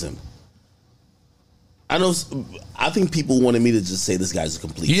 listen. I think people wanted me to just say this guy's a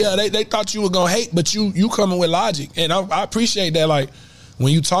complete. Yeah, they thought you were gonna hate, but you coming with logic, and I appreciate that. Like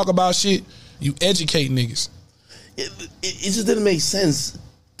when you talk about shit, you educate niggas. It just didn't make sense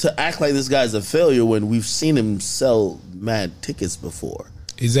to act like this guy's a failure when we've seen him sell mad tickets before.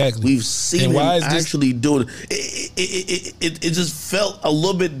 Exactly. We've seen him actually doing it. It just felt a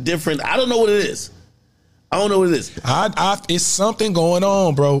little bit different. I don't know what it is. It's something going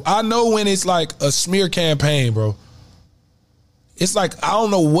on, bro. I know when it's like a smear campaign, bro. It's like, I don't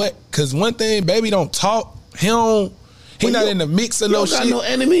know what, because one thing, Baby don't talk. He not in the mix of no shit. No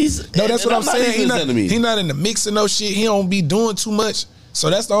enemies. No, that's what I'm saying. He not in the mix of no shit. He don't be doing too much. So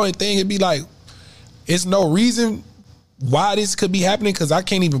that's the only thing. It'd be like, it's no reason why this could be happening, because I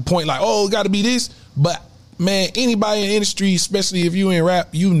can't even point like, oh, it got to be this. But man, anybody in the industry, especially if you in rap,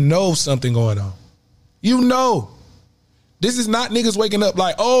 you know something going on. You know. This is not niggas waking up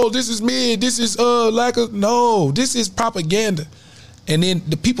like, oh, this is mid, this is lack of, no, this is propaganda. And then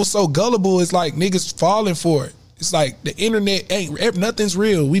the people so gullible, it's like niggas falling for it. It's like the internet nothing's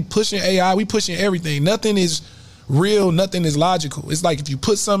real. We pushing AI, we pushing everything. Nothing is real, nothing is logical. It's like if you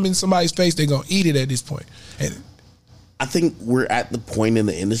put something in somebody's face, they're gonna eat it at this point. And I think we're at the point in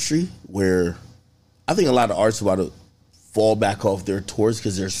the industry where I think a lot of artists are about to fall back off their tours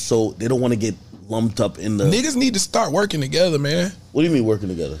because they don't want to get lumped up in the... Niggas need to start working together, man. What do you mean working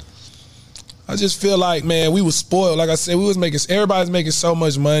together? I just feel like, man, we was spoiled. Like I said, everybody's making so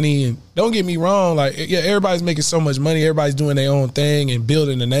much money, and don't get me wrong, like, yeah, everybody's making so much money, everybody's doing their own thing and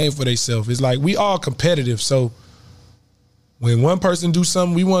building a name for themselves. It's like we all competitive, so when one person do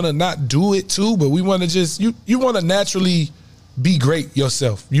something, we want to not do it too, but we want to just, you want to naturally be great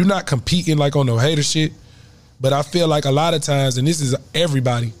yourself. You're not competing like on no hater shit, but I feel like a lot of times, and this is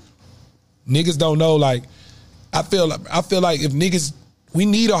everybody, niggas don't know, like, I feel like if niggas, we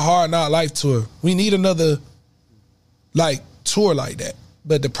need a Hard Knock Life tour. We need another, like, tour like that.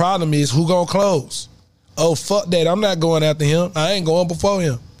 But the problem is, who gonna close? Oh, fuck that. I'm not going after him. I ain't going before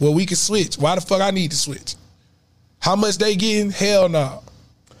him. Well, we can switch. Why the fuck I need to switch? How much they getting? Hell no.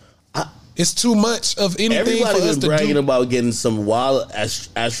 It's too much of anything for us to do. Everybody's bragging about getting some wild,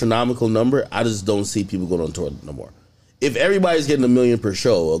 astronomical number. I just don't see people going on tour no more. If everybody's getting $1 million per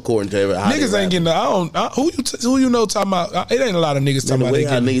show, according to everybody, niggas ain't getting. Who you know talking about? It ain't a lot of niggas talking about. The way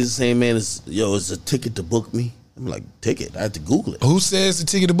how niggas saying, man, it's a ticket to book me. I'm like, ticket? I have to Google it. Who says the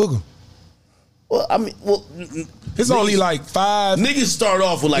ticket to book them? Well, I mean, it's niggas, only like 5 niggas start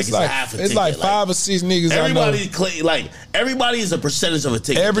off with like it's half a ticket. It's like 5 or 6 niggas. Everybody is a percentage of a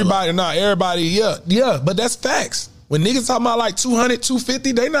ticket. Everybody, yeah, but that's facts. When niggas talking about like 200,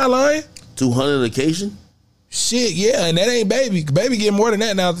 250, they not lying. 200 occasion. Shit, yeah, and that ain't Baby. Baby getting more than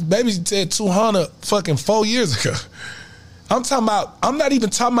that now. Baby said 200 fucking 4 years ago. I'm not even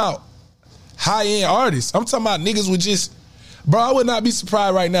talking about high-end artists. I'm talking about niggas with just, bro, I would not be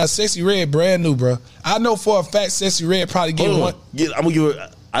surprised right now. Sexy Red, brand new, bro. I know for a fact Sexy Red probably getting one. I'm gonna give her,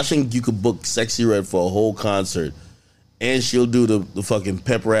 I think you could book Sexy Red for a whole concert, and she'll do the fucking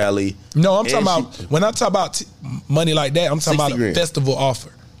pep rally. No, I'm talking about, when I talk about money like that, I'm talking about a festival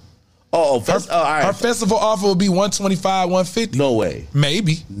offer. All right. Her festival offer would be 125, 150. No way.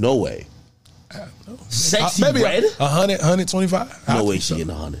 Maybe. No way. Sexy maybe Red? 100, 125. No way she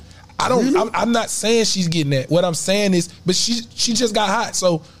getting 100. I'm not saying she's getting that. What I'm saying is, but she just got hot,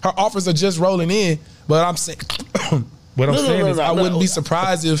 so her offers are just rolling in. But I'm saying, I wouldn't be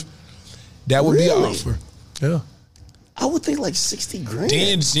surprised if that would be an offer. Yeah. I would think like 60 grand.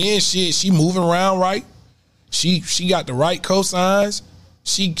 Then shit, she moving around right. She got the right cosigns.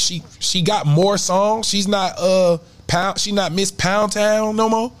 She got more songs. She's not Miss Pound Town no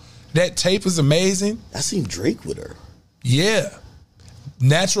more. That tape is amazing. I seen Drake with her. Yeah.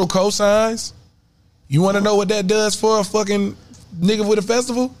 Natural cosigns. You want to know what that does for a fucking nigga with a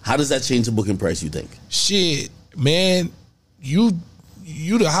festival? How does that change the booking price, you think? Shit, man, you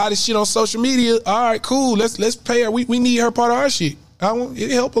the hottest shit on social media. All right, cool. Let's pay her. We need her part of our shit.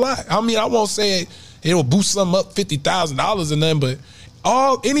 It help a lot. I mean, I won't say it'll boost something up $50,000 or nothing, but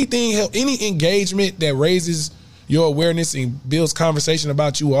anything help, any engagement that raises your awareness and builds conversation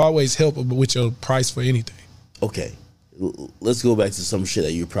about you will always help with your price for anything. Okay, let's go back to some shit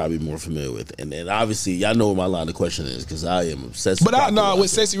that you're probably more familiar with, and obviously y'all know what my line of question is because I am obsessed. But with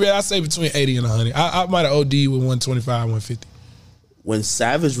Sexy Red, I say between 80 and 100. I might have OD with 125, 150. When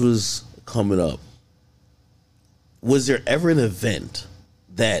Savage was coming up, was there ever an event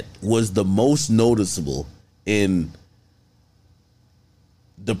that was the most noticeable in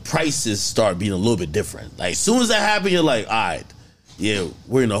the prices start being a little bit different? Like, as soon as that happened, you're like, all right, yeah,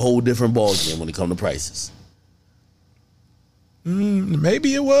 we're in a whole different ball game when it comes to prices.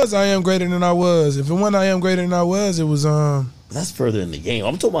 Maybe it was I Am Greater Than I Was. If it wasn't I Am Greater Than I Was, it was That's further in the game.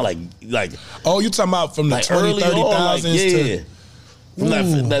 I'm talking about like oh, you talking about from the like 20, 30,000 yeah.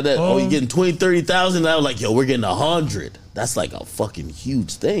 You're getting 20, 30,000. I was like, yo, we're getting 100. That's like a fucking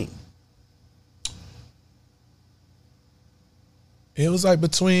huge thing. It was like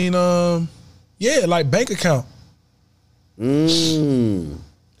between like bank account.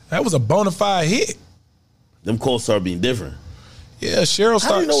 That was a bona fide hit. Them calls started being different. Yeah,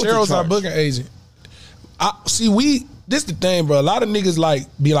 Cheryl's our booking agent. This the thing, bro. A lot of niggas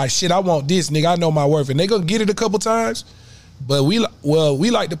be like, shit, I want this, nigga. I know my worth. And they gonna get it a couple times. But we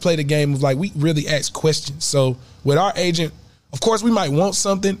like to play the game of like, we really ask questions. So with our agent, of course we might want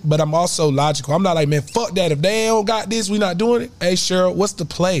something, but I'm also logical. I'm not like, man, fuck that. If they don't got this, we not doing it. Hey, Cheryl, what's the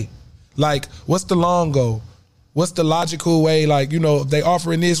play? Like, what's the long goal? What's the logical way? Like, if they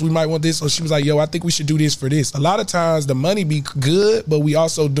offering this, we might want this. Or she was like, yo, I think we should do this for this. A lot of times the money be good, but we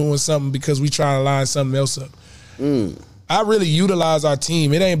also doing something because we trying to line something else up. I really utilize our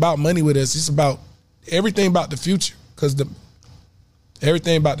team. It ain't about money with us. It's about everything about the future.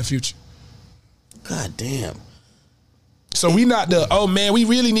 Everything about the future. God damn. So we not we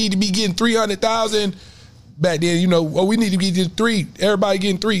really need to be getting 300,000 back then, we need to be getting 3. Everybody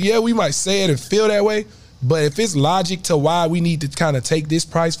getting 3. Yeah, we might say it and feel that way. But if it's logic to why we need to kind of take this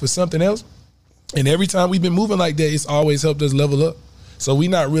price for something else, and every time we've been moving like that, it's always helped us level up. So we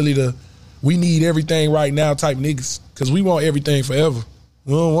not really we need everything right now type niggas. Because we want everything forever.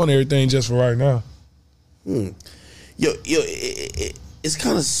 We don't want everything just for right now. It's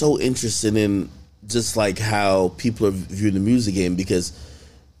kind of so interesting in just like how people are viewing the music game, because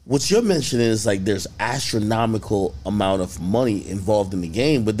what you're mentioning is like there's astronomical amount of money involved in the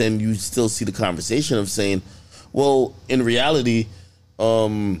game, but then you still see the conversation of saying, well, in reality,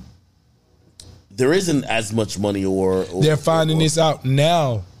 there isn't as much money or they're finding this out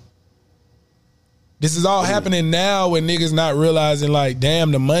now. This is all happening now when niggas not realizing like,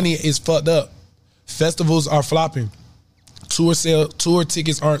 damn, the money is fucked up. Festivals are flopping. Tour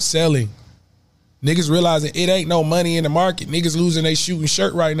tickets aren't selling. Niggas realizing it ain't no money in the market. Niggas losing they shooting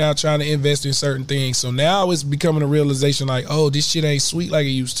shirt right now trying to invest in certain things. So now it's becoming a realization like, oh, this shit ain't sweet like it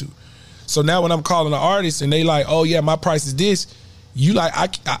used to. So now when I'm calling an artist and they like, oh yeah, my price is this, you like,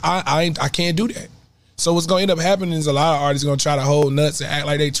 I can't do that. So what's gonna end up happening is a lot of artists gonna try to hold nuts and act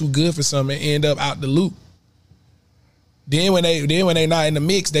like they too good for something and end up out the loop. Then when they not in the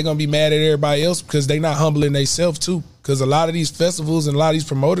mix, they gonna be mad at everybody else because they not humbling themselves too. Because a lot of these festivals and a lot of these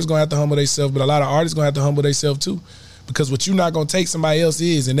promoters gonna have to humble themselves, but a lot of artists gonna have to humble themselves too. Because what you not gonna take somebody else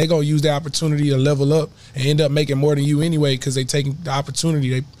is, and they gonna use the opportunity to level up and end up making more than you anyway because they taking the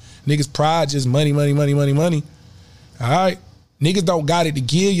opportunity. Niggas pride just money. All right, niggas don't got it to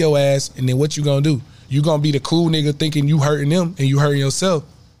give your ass, and then what you gonna do? You gonna be the cool nigga thinking you hurting them and you hurting yourself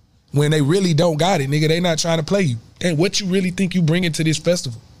when they really don't got it, nigga. They not trying to play you. And what you really think you bringing to this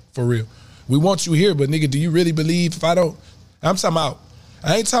festival, for real? We want you here, but nigga, do you really believe if I don't? I ain't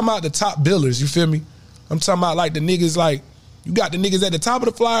talking about the top billers, you feel me? I'm talking about like the niggas like, you got the niggas at the top of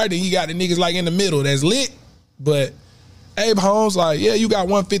the flyer, then you got the niggas like in the middle that's lit, but Abe Holmes like, yeah, you got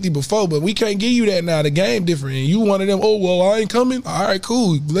 150 before, but we can't give you that now. The game different. And you one of them, oh, well, I ain't coming? All right,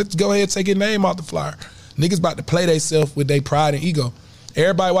 cool. Let's go ahead and take your name off the flyer. Niggas about to play themselves with their pride and ego.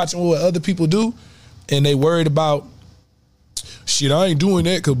 Everybody watching what other people do, and they worried about, shit, I ain't doing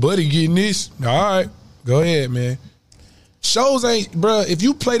that because Buddy getting this. All right, go ahead, man. Shows ain't, bruh, if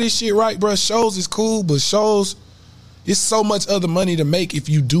you play this shit right, bruh, shows is cool, but shows, it's so much other money to make if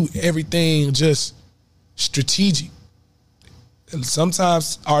you do everything just strategic.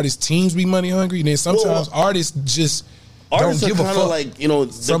 Sometimes artists' teams be money hungry, and then sometimes artists just don't give a fuck. Like, you know,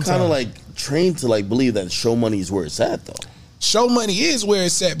 they're kind of like trained to like believe that show money is where it's at, though. Show money is where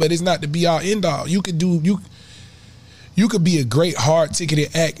it's at, but it's not the be all end all. You could be a great hard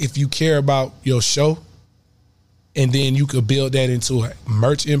ticketed act if you care about your show, and then you could build that into a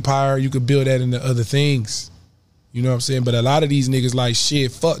merch empire. You could build that into other things. You know what I'm saying? But a lot of these niggas like,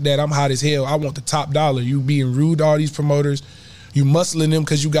 shit, fuck that. I'm hot as hell. I want the top dollar. You being rude to all these promoters. You muscling them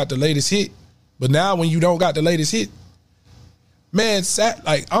because you got the latest hit. But now when you don't got the latest hit, man,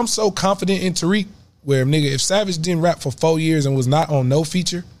 like I'm so confident in Tariq where, nigga, if Savage didn't rap for 4 years and was not on no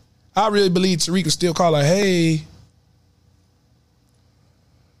feature, I really believe Tariq would still call like, hey,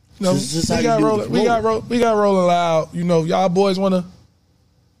 you know, we got Rolling Loud. You know, y'all boys wanna,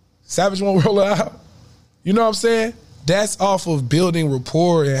 Savage won't roll it out. You know what I'm saying? That's off of building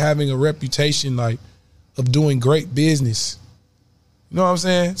rapport and having a reputation like of doing great business. You know what I'm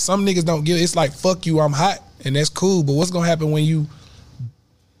saying? Some niggas don't give, it's like, fuck you, I'm hot, and that's cool, but what's gonna happen when you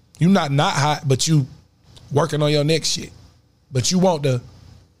not hot, but you working on your next shit? But you want the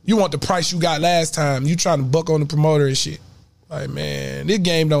price you got last time, you trying to buck on the promoter and shit. Like, man, this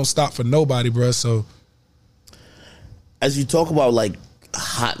game don't stop for nobody, bro. So as you talk about like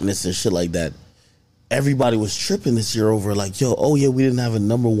hotness and shit like that, everybody was tripping this year over like, yo, oh yeah, we didn't have a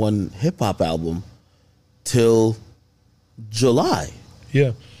 #1 hip hop album till July.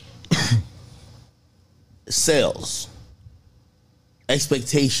 Yeah. Sales,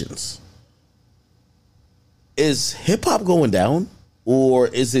 expectations. Is hip hop going down, or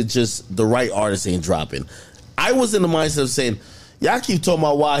is it just the right artists ain't dropping? I was in the mindset of saying, y'all keep talking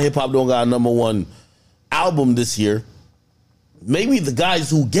about why hip hop don't got a #1 album this year. Maybe the guys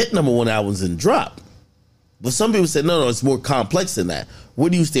who get #1 albums didn't drop. But some people said, no, it's more complex than that. Where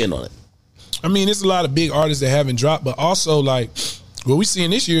do you stand on it? I mean, there's a lot of big artists that haven't dropped, but also like what we're seeing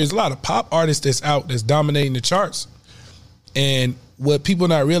this year is a lot of pop artists that's out that's dominating the charts. And what people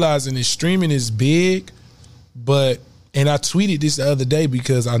not realizing is streaming is big, and I tweeted this the other day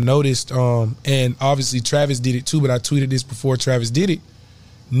because I noticed, and obviously Travis did it too, but I tweeted this before Travis did it.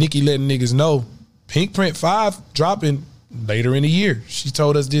 Nicki letting niggas know Pink Print 5 dropping later in the year. She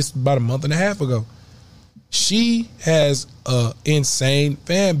told us this about a month and a half ago. She has an insane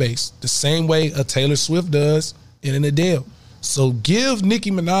fan base, the same way a Taylor Swift does and an Adele. So give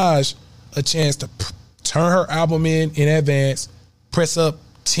Nicki Minaj a chance to turn her album in advance, press up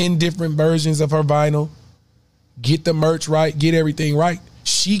 10 different versions of her vinyl, get the merch right, get everything right.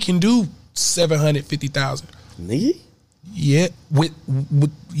 She can do $750,000. Nigga? Yeah,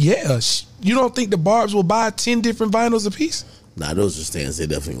 yeah. You don't think the Barbs will buy 10 different vinyls a piece? Nah, those are stands. They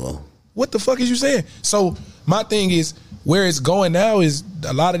definitely will. What the fuck is you saying? So my thing is, where it's going now is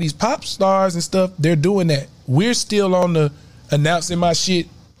a lot of these pop stars and stuff, they're doing that. We're still on the announcing my shit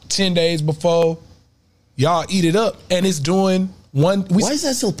 10 days before y'all eat it up, and it's doing one. Why is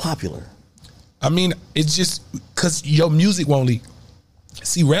that so popular? I mean, it's just because your music won't leak.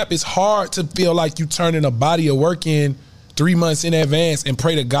 See, rap is hard to feel like you turning a body of work in 3 months in advance and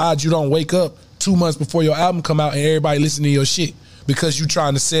pray to God you don't wake up 2 months before your album come out and everybody listen to your shit because you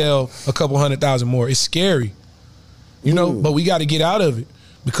trying to sell a couple 100,000 more. It's scary, you know, but we got to get out of it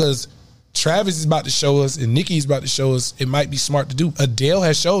because Travis is about to show us and Nicki is about to show us it might be smart to do. Adele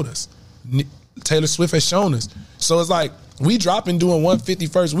has showed us. Taylor Swift has shown us. So it's like we dropping doing 150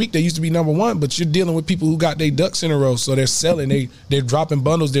 first week. They used to be number one, but you're dealing with people who got their ducks in a row. So they're selling. They're dropping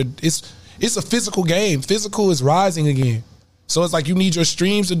bundles. It's a physical game. Physical is rising again. So it's like you need your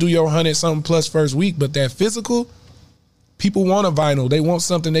streams to do your 100-something plus first week, but that physical, people want a vinyl. They want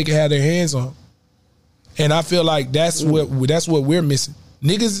something they can have their hands on. And I feel like that's what we're missing.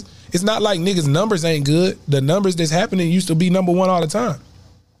 Niggas, it's not like niggas' numbers ain't good. The numbers that's happening used to be number one all the time.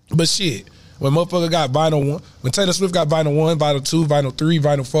 But shit, when motherfucker got vinyl 1, when Taylor Swift got vinyl 1, vinyl 2, vinyl 3,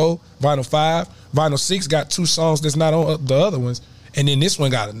 vinyl 4, vinyl 5, vinyl 6 got 2 songs that's not on the other ones. And then this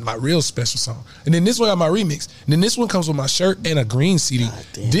one got my real special song. And then this one got my remix. And then this one comes with my shirt and a green CD.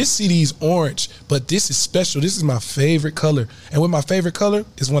 This CD is orange, but this is special. This is my favorite color. And with my favorite color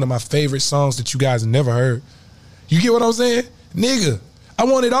is one of my favorite songs that you guys have never heard. You get what I'm saying? Nigga, I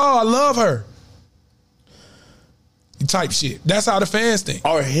want it all. I love her. Type shit. That's how the fans think.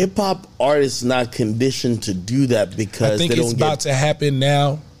 Are hip-hop artists not conditioned to do that because I think it's about to happen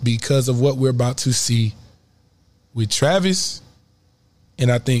now because of what we're about to see with Travis.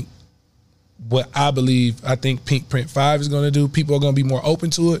 And I think I think Pink Print 5 is going to do. People are going to be more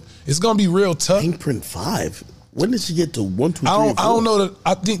open to it. It's going to be real tough. Pink Print 5? When did she get to 1, 2, 3, I don't know.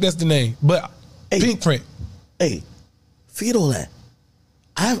 I think that's the name. But Pink Print. Hey, forget all that.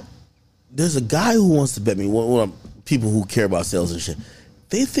 There's a guy who wants to bet me, one of people who care about sales and shit.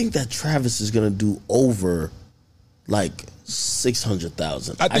 They think that Travis is going to do over like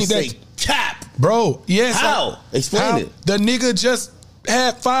 600,000. I think that's cap. Bro, yes. How? Explain it. The nigga just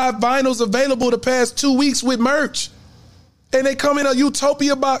had 5 vinyls available the past 2 weeks with merch. And they come in a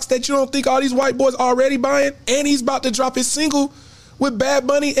Utopia box that you don't think all these white boys already buying. And he's about to drop his single with Bad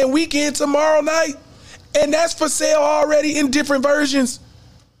Bunny and Weeknd tomorrow night. And that's for sale already in different versions.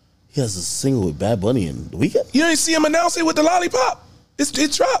 He has a single with Bad Bunny in the Weeknd? You didn't see him announce it with the lollipop.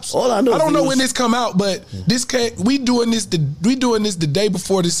 It drops. All I know. I don't know when this come out, but this can't. We doing this the day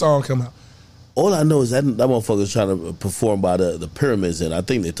before this song come out. All I know is that motherfucker's trying to perform by the pyramids, and I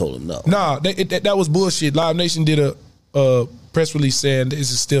think they told him no. Nah, that was bullshit. Live Nation did a press release saying this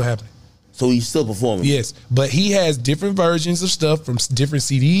is still happening. So he's still performing? Yes, but he has different versions of stuff from different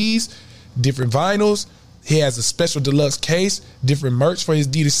CDs, different vinyls. He has a special deluxe case, different merch for his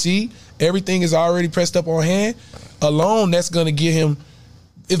D2C. Everything is already pressed up on hand. Alone, that's going to get him,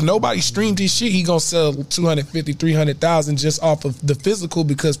 if nobody streamed his shit, he going to sell 250, 300,000 just off of the physical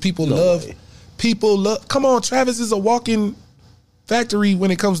because people love. Come on, Travis is a walking factory when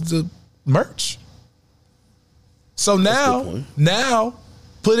it comes to merch. So now,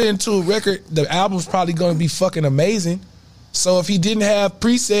 put it into a record, the album's probably going to be fucking amazing. So if he didn't have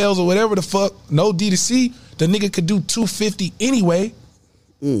pre-sales or whatever the fuck, no D2C, the nigga could do 250 anyway.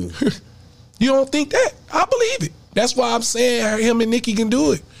 You don't think that? I believe it. That's why I'm saying him and Nicki can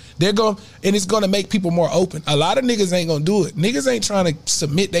do it. And it's gonna make people more open. A lot of niggas ain't gonna do it. Niggas ain't trying to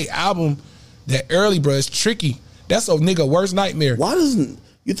submit their album that early, bro. It's tricky. That's a nigga worst nightmare. Why doesn't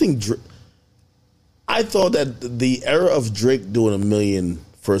you think Drake? I thought that the era of Drake doing 1 million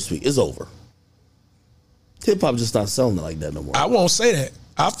first week is over. Hip hop just not selling it like that no more. I won't say that.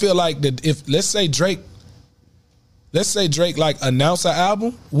 I feel like that if let's say Drake like announce an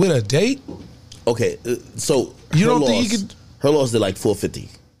album with a date. Okay, so you don't think he could? Her loss did like 450.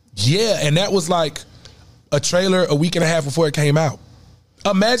 Yeah, and that was like a trailer a week and a half before it came out.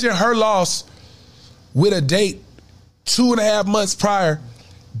 Imagine her loss with a date 2.5 months prior,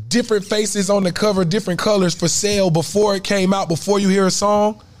 different faces on the cover, different colors for sale before it came out, before you hear a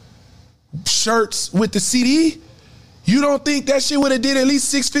song. Shirts with the CD. You don't think that shit would have did at least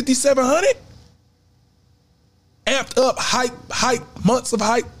 650, 700? Amped up, hype, months of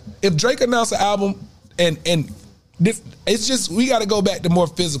hype. If Drake announced an album and this, it's just, we got to go back to more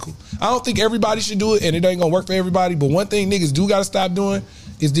physical. I don't think everybody should do it and it ain't going to work for everybody, but one thing niggas do got to stop doing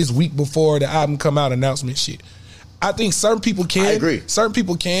is this week before the album come out announcement shit. I think certain people can. I agree. Certain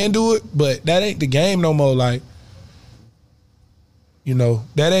people can do it, but that ain't the game no more. Like, you know,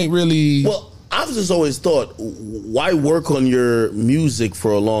 that ain't really. Well, I've just always thought, why work on your music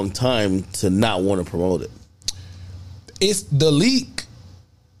for a long time to not want to promote it? It's the leak.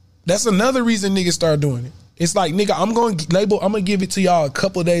 That's another reason niggas start doing it. It's like, nigga, I'm gonna give it to y'all a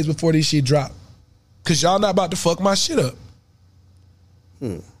couple of days before this shit drop. Cause y'all not about to fuck my shit up.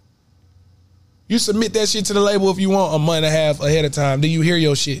 You submit that shit to the label if you want a month and a half ahead of time. Then you hear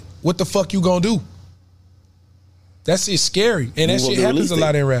your shit. What the fuck you gonna do? That shit's scary. And that shit happens a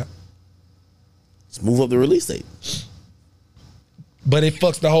lot in rap. Let's move up the release date. But it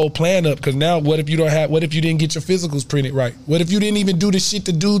fucks the whole plan up, because now what if you didn't get your physicals printed right? What if you didn't even do the shit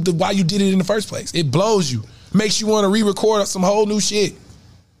to do why you did it in the first place? It blows you. Makes you want to re-record some whole new shit.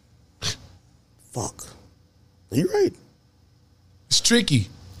 Fuck. You're right. It's tricky.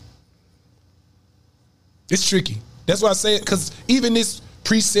 It's tricky. That's why I say it, because even this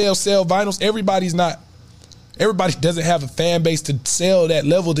pre-sale sell vinyls, everybody doesn't have a fan base to sell that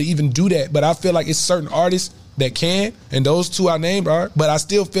level to even do that. But I feel like it's certain artists that can, and those two I named are. But I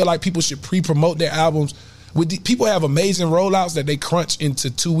still feel like people should pre-promote their albums. People have amazing rollouts that they crunch into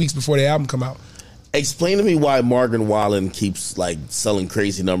 2 weeks before their album come out. Explain to me why Morgan Wallen keeps like selling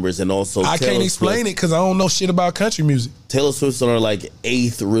crazy numbers, and also I can't explain it because I don't know shit about country music. Taylor Swift's on her like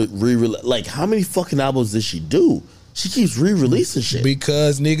 8th re-release. Like, how many fucking albums does she do? She keeps re-releasing shit.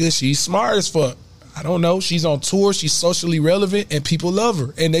 Because, nigga, she's smart as fuck. I don't know. She's on tour. She's socially relevant, and people love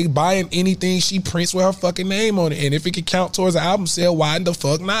her. And they buying anything she prints with her fucking name on it. And if it can count towards an album sale, why the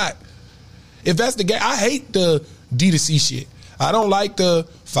fuck not? If that's the game, I hate the D2C shit. I don't like the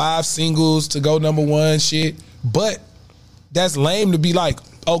 5 singles to go #1 shit. But that's lame to be like,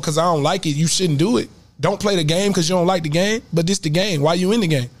 oh, because I don't like it, you shouldn't do it. Don't play the game because you don't like the game. But this the game. Why you in the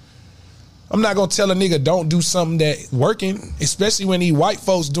game? I'm not going to tell a nigga don't do something that's working, especially when these white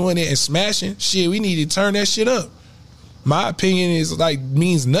folks doing it and smashing. Shit, we need to turn that shit up. My opinion is like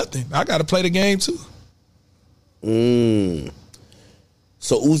means nothing. I got to play the game too.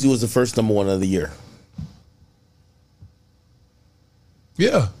 So Uzi was the first #1 of the year.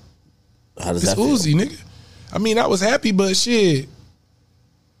 Yeah. How does it's that feel? Uzi, nigga. I mean, I was happy, but shit.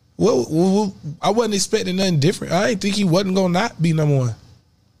 Well, I wasn't expecting nothing different. I didn't think he wasn't going to not be #1.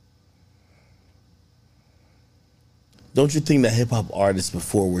 Don't you think that hip-hop artists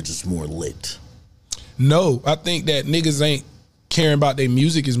before were just more lit? No, I think that niggas ain't caring about their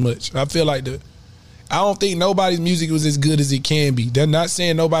music as much. I feel like I don't think nobody's music was as good as it can be. They're not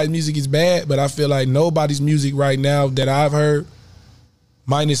saying nobody's music is bad, but I feel like nobody's music right now that I've heard,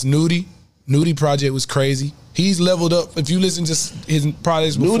 minus Nudie project was crazy. He's leveled up. If you listen to his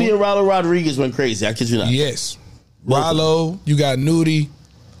projects before. Nudie and Rollo Rodriguez went crazy. I kid you not. Yes. Rollo, you got Nudie.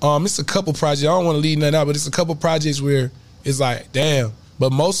 It's a couple projects. I don't want to leave nothing out, but it's a couple projects where it's like, damn.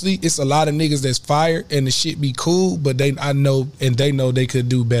 But mostly it's a lot of niggas that's fired and the shit be cool, but they know they could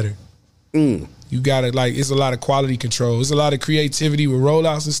do better. You gotta, like, it's a lot of quality control. It's a lot of creativity with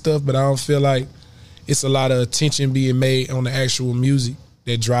rollouts and stuff, but I don't feel like it's a lot of attention being made on the actual music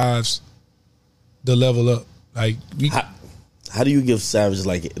that drives the level up. Like, how do you give Savage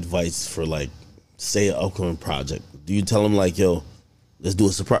like advice for like, say, an upcoming project? Do you tell him like, yo, let's do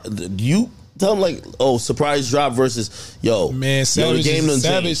a surprise? Do you tell him like, oh, surprise drop versus, yo, man,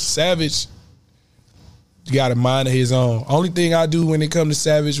 Savage, Savage got a mind of his own. Only thing I do when it comes to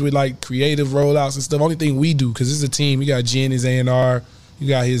Savage with like creative rollouts and stuff, only thing we do, because it's a team. You got Jen, his A&R, you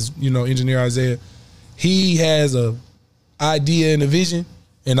got his, engineer Isaiah. He has a idea and a vision,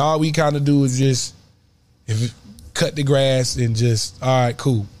 and all we kind of do is just cut the grass and just, all right,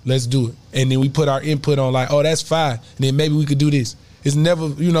 cool, let's do it. And then we put our input on like, oh, that's fine. And then maybe we could do this. It's never,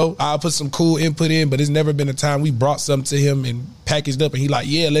 I'll put some cool input in, but it's never been a time we brought something to him and packaged up and he like,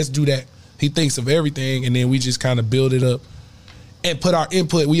 yeah, let's do that. He thinks of everything, and then we just kind of build it up and put our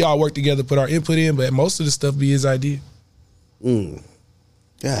input. We all work together, put our input in, but most of the stuff be his idea.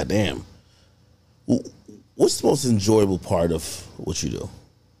 God damn. What's the most enjoyable part of what you do?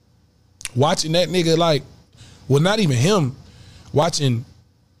 Watching that nigga, like, well, not even him, watching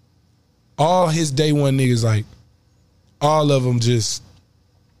all his day one niggas, like, all of them just,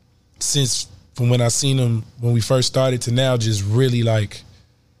 since from when I seen them when we first started to now, just really like,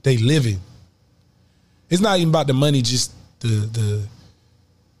 they living. It's not even about the money, just the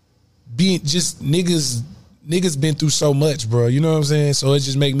being, just niggas been through so much, bro. You know what I'm saying? So it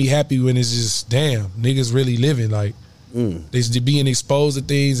just make me happy when it's just, damn, niggas really living. Like, they just being exposed to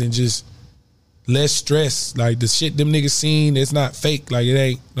things and just less stress. Like, the shit them niggas seen, it's not fake. Like, it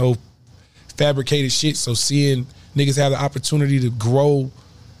ain't no fabricated shit. So seeing niggas have the opportunity to grow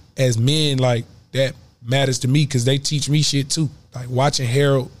as men, like, that matters to me because they teach me shit too. Like watching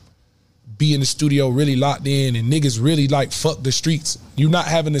Harold be in the studio really locked in and niggas really like fuck the streets. You not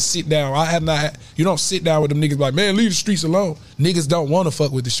having to sit down. You don't sit down with them niggas like, man, leave the streets alone. Niggas don't want to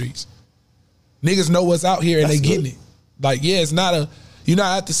fuck with the streets. Niggas know what's out here and That's they getting it. Like, yeah, it's not you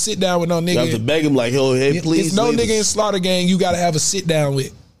not have to sit down with no nigga. You have to beg him like, yo, hey, please. It's no nigga in Slaughter Gang you gotta have a sit down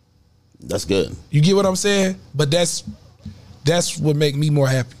with. That's good. You get what I'm saying? But that's what make me more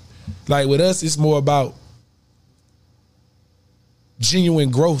happy. Like with us, it's more about genuine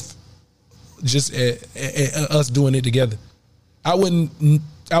growth. Just us doing it together. No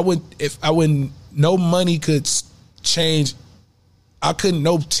money could change. I couldn't,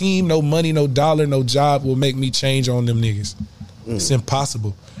 no team, no money, no dollar, no job will make me change on them niggas. It's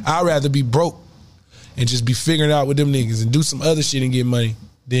impossible. I'd rather be broke and just be figuring out with them niggas and do some other shit and get money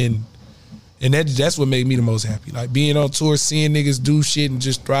than, and that's what made me the most happy. Like being on tour, seeing niggas do shit and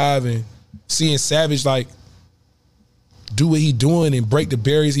just thrive, and seeing Savage like do what he doing and break the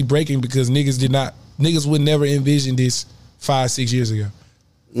barriers he breaking, because niggas would never envision this 5-6 years ago.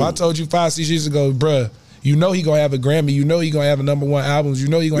 If I told you 5-6 years ago, bruh, you know he gonna have a Grammy, you know he gonna have a #1 albums, you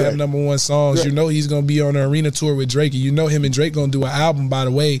know he gonna have #1 songs, you know he's gonna be on an arena tour with Drake, and you know him and Drake gonna do an album, by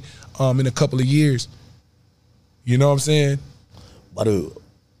the way, in a couple of years. You know what I'm saying? But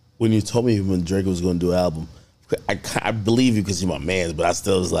when you told me when Drake was gonna do an album, I believe you because you're my man, but I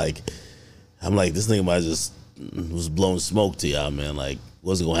still was like, I'm like, this nigga might just was blowing smoke to y'all, man. Like,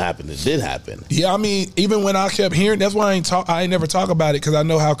 wasn't gonna happen. It did happen. Yeah, I mean, even when I kept hearing, that's why I ain't never talk about it, because I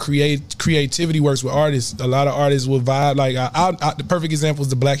know how creativity works with artists. A lot of artists will vibe. Like, the perfect example is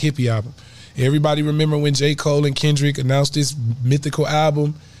the Black Hippie album. Everybody remember when J. Cole and Kendrick announced this mythical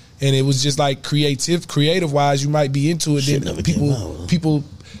album, and it was just like creative wise, you might be into it. Shit then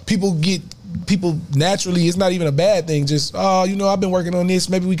people naturally, it's not even a bad thing. Just, I've been working on this.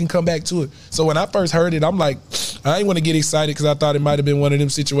 Maybe we can come back to it. So when I first heard it, I'm like, I didn't want to get excited because I thought it might have been one of them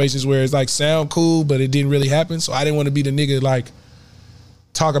situations where it's like sound cool, but it didn't really happen. So I didn't want to be the nigga like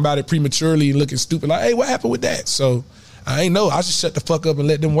talking about it prematurely and looking stupid. Like, hey, what happened with that? So I ain't know. I just shut the fuck up and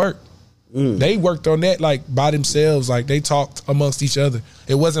let them work. They worked on that like by themselves. Like they talked amongst each other.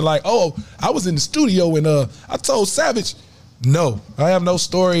 It wasn't like, oh, I was in the studio and I told Savage. No, I have no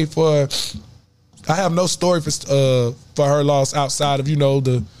story for her loss outside of,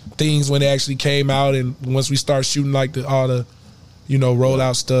 the things when it actually came out, and once we start shooting like all the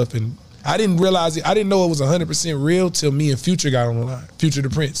rollout stuff. And I didn't realize it. I didn't know it was 100% real till me and Future got on the line. Future the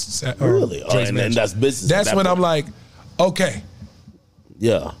Prince. Really? And that's business. That's when I'm like, okay.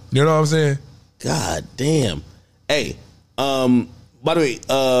 Yeah. You know what I'm saying? God damn. Hey, by the way,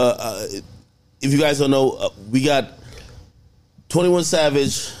 if you guys don't know, we got 21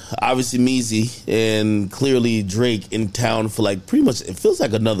 Savage, obviously Meezy, and clearly Drake in town for like pretty much, it feels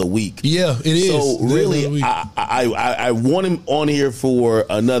like another week. Yeah, it is. So really, I want him on here for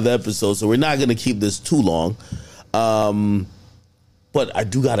another episode, so we're not going to keep this too long. But I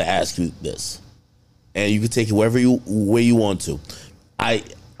do got to ask you this, and you can take it wherever way you want to.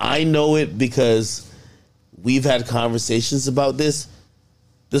 I know it because we've had conversations about this.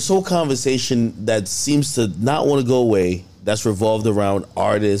 This whole conversation that seems to not want to go away, that's revolved around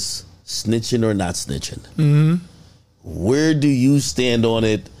artists snitching or not snitching. Mm-hmm. Where do you stand on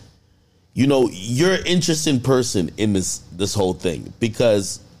it? You're an interesting person in this whole thing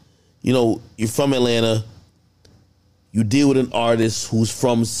because, you're from Atlanta. You deal with an artist who's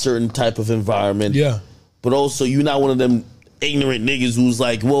from a certain type of environment. Yeah. But also, you're not one of them ignorant niggas who's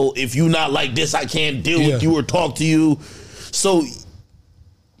like, well, if you not like this, I can't deal with you or talk to you. So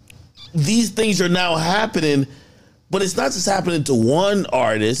these things are now happening. But it's not just happening to one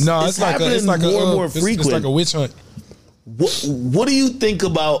artist. No, it's happening more and more frequent. It's like a witch hunt. What do you think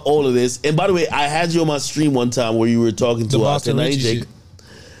about all of this? And by the way, I had you on my stream one time where you were talking to Boston Jake.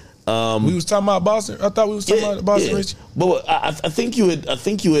 We was talking about Boston. I thought we was talking about Boston Richie. But I think you had. I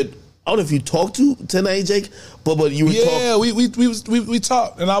don't know if you talked to Tonight Jake, but you were talking. Yeah, we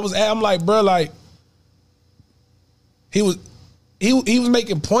talked, and I'm like, bro, like he was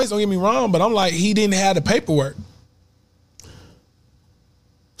making points. Don't get me wrong, but I'm like, he didn't have the paperwork.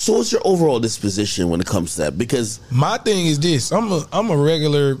 So what's your overall disposition when it comes to that? Because my thing is this: I'm a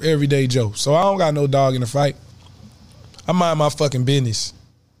regular everyday Joe, so I don't got no dog in the fight. I mind my fucking business.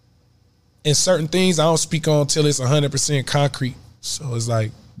 And certain things I don't speak on till it's 100% concrete. So it's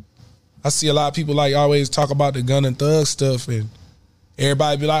like I see a lot of people like always talk about the gun and thug stuff, and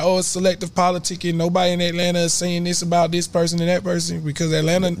everybody be like, "Oh, it's selective politicking. Nobody in Atlanta is saying this about this person and that person," because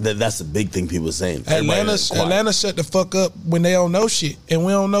Atlanta. That's the big thing people are saying. Atlanta shut the fuck up when they don't know shit, and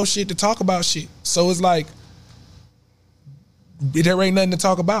we don't know shit to talk about shit. So it's like there ain't nothing to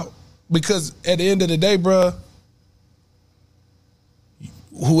talk about. because at the end of the day, bro,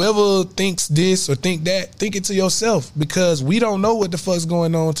 whoever thinks this or think that, think it to yourself, because we don't know what the fuck's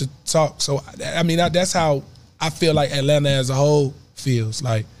going on to talk. So, I mean, that's how I feel like Atlanta as a whole feels.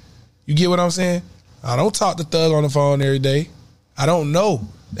 Like, you get what I'm saying? I don't talk to Thug on the phone every day. I don't know.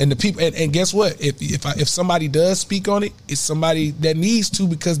 And the people, and guess what? If somebody does speak on it, it's somebody that needs to,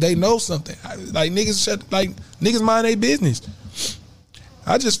 because they know something. Like niggas mind their business.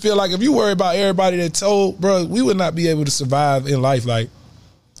 I just feel like if you worry about everybody that told, bro, we would not be able to survive in life. Like,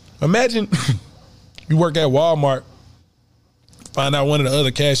 imagine you work at Walmart, find out one of the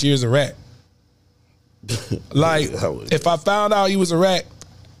other cashiers a rat. Like, if I found out he was a rat,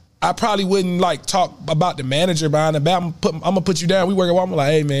 I probably wouldn't like talk about the manager behind the back. I'm gonna put you down. We work at Walmart.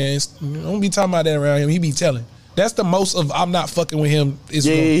 Like, hey man, don't be talking about that around him. He be telling. That's the most of I'm not fucking with him.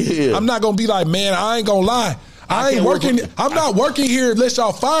 Yeah. I'm not gonna be like, man, I ain't gonna lie. I ain't working. I'm not working here unless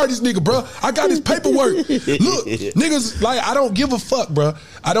y'all fire this nigga, bro. I got his paperwork. Look, niggas, like, I don't give a fuck, bro.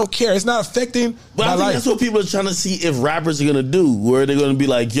 I don't care. It's not affecting but my I think life. That's what people are trying to see if rappers are gonna do, where they're gonna be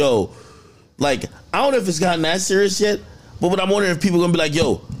like, yo, like, I don't know if it's gotten that serious yet, but I'm wondering if people are gonna be like,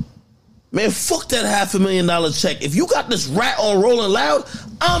 yo, man, fuck that $500,000 check. If you got this rat on Rolling Loud,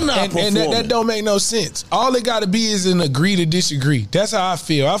 I'm not performing. And that don't make no sense. All it got to be is an agree to disagree. That's how I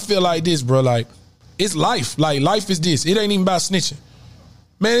feel. I feel like this, bro. Like, it's life. Like, life is this. It ain't even about snitching.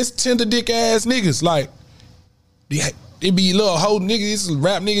 Man, it's tender dick ass niggas. Like, it be little hoe niggas,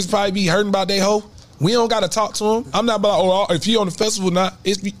 rap niggas probably be hurting about they hoe. We don't got to talk to them. I'm not about, oh, if he on the festival, not.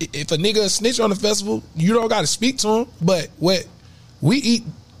 If a nigga snitch on the festival, you don't got to speak to him. But what we eat,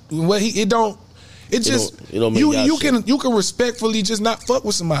 what he, it don't you can respectfully just not fuck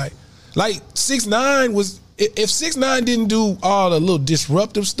with somebody. Like 6ix9ine was, if 6ix9ine didn't do all the little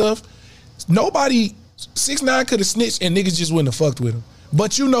disruptive stuff, 6ix9ine could have snitched and niggas just wouldn't have fucked with him.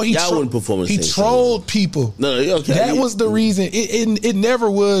 But you know he trolled people. No, okay. That was the reason. It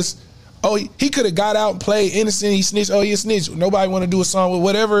never was, oh, he could have got out and played innocent, he snitched, oh, he a snitch. Nobody want to do a song with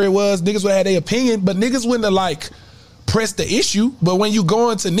whatever it was. Niggas would have had their opinion, but niggas wouldn't have like press the issue. But when you go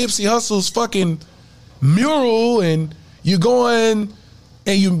into Nipsey Hussle's fucking mural and you going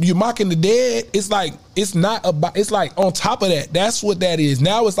and you mocking the dead, it's like, it's not about, it's like on top of that. That's what that is.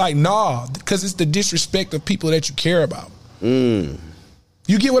 Now it's like, nah, because it's the disrespect of people that you care about. You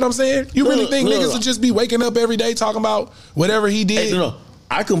get what I'm saying? You really think niggas will just be waking up every day talking about whatever he did? Hey, no,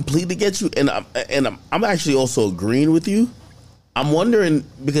 I completely get you, and I'm actually also agreeing with you. I'm wondering,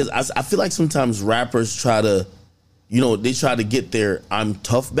 because I feel like sometimes rappers try to, they try to get their I'm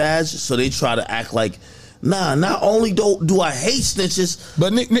tough badge, so they try to act like, nah, not only do I hate snitches,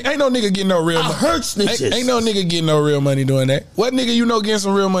 but ain't no nigga getting no real money. I hurt snitches. Ain't no nigga getting no real money doing that. What nigga getting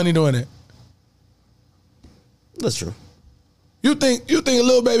some real money doing that? That's true. You think a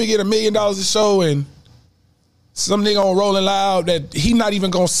little baby get $1 million a show and some nigga on Rolling Loud that he not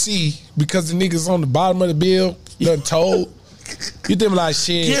even gonna see because the niggas on the bottom of the bill done told? You think like,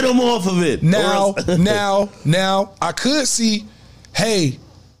 shit, get him off of it. Now I could see, hey,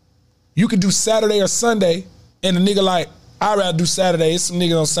 you could do Saturday or Sunday, and the nigga like, I'd rather do Saturday. It's some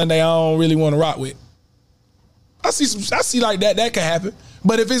niggas on Sunday I don't really want to rock with. I see like that could happen.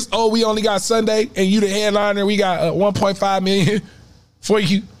 But if it's, oh, we only got Sunday and you the headliner, we got 1.5 million for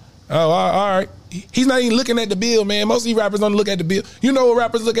you. Oh, all right. He's not even looking at the bill, man. Most of these rappers don't look at the bill. You know what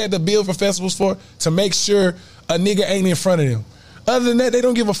rappers look at the bill for festivals for? To make sure a nigga ain't in front of them. Other than that, they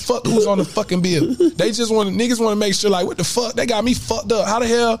don't give a fuck who's on the fucking bill. They just niggas want to make sure, like, what the fuck? They got me fucked up. How the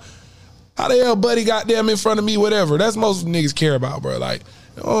hell buddy got them in front of me, whatever. That's most niggas care about, bro. Like,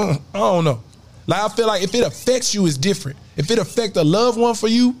 I don't know. Like, I feel like if it affects you, it's different. If it affects a loved one for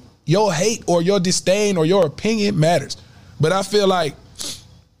you, your hate or your disdain or your opinion matters. But I feel like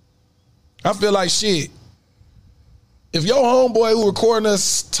shit, if your homeboy who recording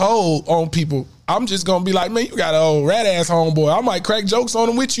us told on people, I'm just gonna be like, man, you got an old rat ass homeboy. I might crack jokes on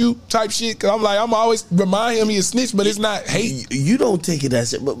him with you type shit, cause I'm always remind him he a snitch, but it's not hate. You don't take it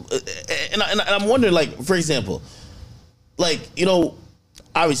as it, but and I'm wondering, like, for example, like,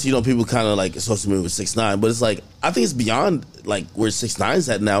 obviously, people kind of like associate me with 6ix9ine, but it's like, I think it's beyond like where 6ix9ine's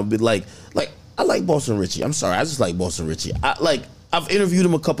at now. But like I like Boston Richie. I'm sorry, I just like Boston Richie. I've interviewed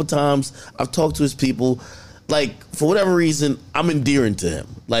him a couple times. I've talked to his people. Like, for whatever reason, I'm endearing to him.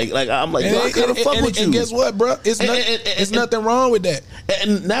 Like I'm like, I kind of fuck with you. And guess what, bro? It's nothing wrong with that.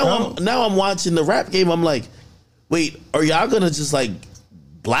 And now I'm watching the rap game. I'm like, wait, are y'all gonna just like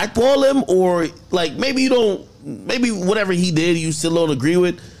blackball him, or like maybe you don't? Maybe whatever he did, you still don't agree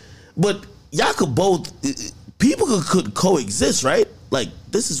with, but y'all could both. People could coexist, right? Like,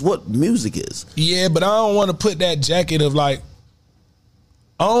 this is what music is. Yeah, but I don't want to put that jacket of like,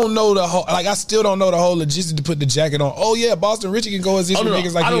 I don't know the whole, like I still don't know the whole logistics to put the jacket on. Oh yeah, Boston Richie can go as if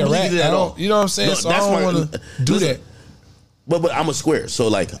niggas like he a rat. You know what I'm saying? No, so I don't want to do that. But I'm a square, so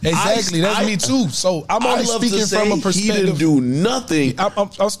like exactly, that's me too. So I'm only speaking from a perspective. He didn't do nothing.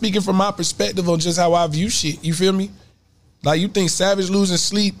 I'm speaking from my perspective on just how I view shit. You feel me? Like you think Savage losing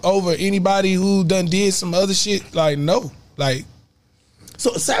sleep over anybody who done did some other shit? Like no, like.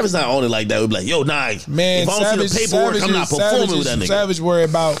 So Savage not on it like that. We'd be like, yo, nah, man, if I don't see the paperwork, I'm not performing with that nigga. Savage worried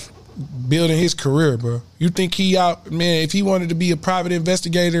about building his career, bro. You think he out, man, if he wanted to be a private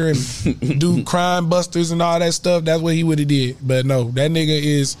investigator and do crime busters and all that stuff, that's what he would have did. But no, that nigga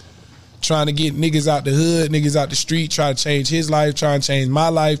is trying to get niggas out the hood, niggas out the street, trying to change his life, trying to change my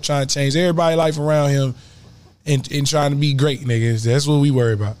life, trying to change everybody's life around him and trying to be great, niggas. That's what we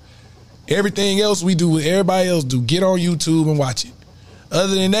worry about. Everything else we do what everybody else do. Get on YouTube and watch it.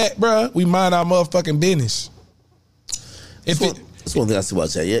 Other than that, bro, we mind our motherfucking business. That's one thing I see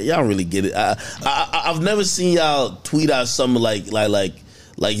about y'all. Y'all don't really get it. I've never seen y'all tweet out something like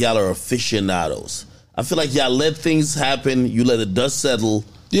y'all are aficionados. I feel like y'all let things happen. You let the dust settle.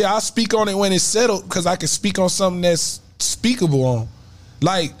 Yeah, I speak on it when it's settled because I can speak on something that's speakable on.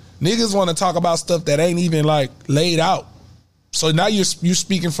 Like niggas want to talk about stuff that ain't even like laid out. So now you're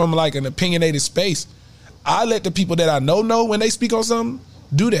speaking from like an opinionated space. I let the people that I know when they speak on something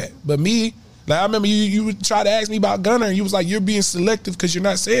do that. But me, like I remember you would try to ask me about Gunner and you was like, you're being selective because you're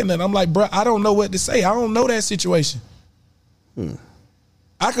not saying that. I'm like, bro, I don't know what to say. I don't know that situation.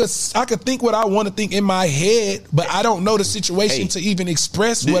 I could think what I want to think in my head, but I don't know the situation to even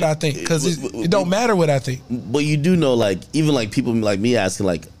express what I think because it don't matter what I think. But you do know, like, even like people like me asking,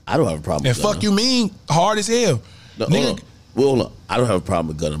 like, I don't have a problem and with Gunner. Fuck you mean hard as hell. No, nigga. Well, hold on. I don't have a problem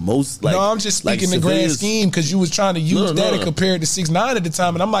with Gunner. Most like, no, I'm just speaking the grand scheme because you was trying to use that and compare it to 6ix9ine at the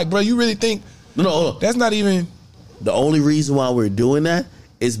time, and I'm like, bro, you really think? No, that's not even. The only reason why we're doing that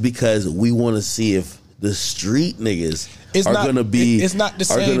is because we want to see if the street niggas are gonna be. It's not the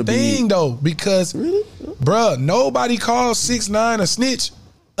same thing though, because really, bro, nobody called 6ix9ine a snitch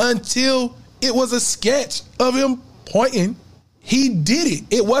until it was a sketch of him pointing. He did it.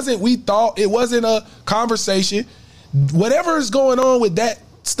 It wasn't. We thought it wasn't a conversation. Whatever is going on with that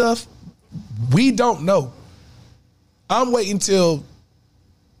stuff, we don't know. I'm waiting till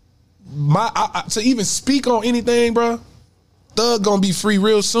to even speak on anything, bro. Thug gonna be free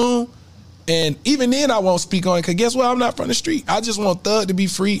real soon, and even then I won't speak on it. Cause guess what? I'm not from the street. I just want Thug to be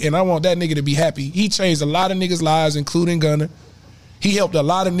free, and I want that nigga to be happy. He changed a lot of niggas' lives, including Gunner. He helped a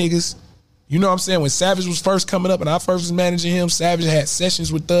lot of niggas. You know what I'm saying? When Savage was first coming up, and I first was managing him, Savage had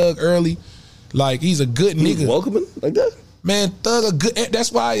sessions with Thug early. Like, he's a good nigga. Welcoming like that? Man, Thug a good,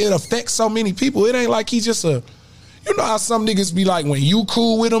 that's why it affects so many people. It ain't like he just a, you know how some niggas be like when you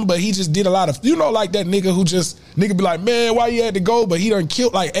cool with him, but he just did a lot of, you know, like that nigga who just, nigga be like, man, why you had to go? But he done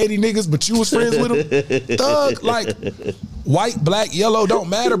killed like 80 niggas, but you was friends with him. Thug, like, white, black, yellow, don't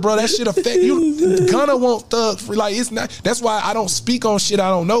matter, bro. That shit affect you. Gunna want Thug free. Like, it's not, that's why I don't speak on shit I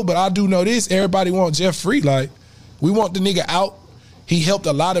don't know, but I do know this. Everybody want Jeff free. Like, we want the nigga out. He helped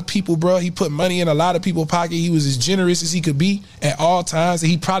a lot of people, bro. He put money in a lot of people's pocket. He was as generous as he could be at all times. And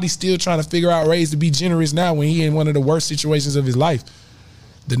he probably still trying to figure out ways to be generous now when he in one of the worst situations of his life.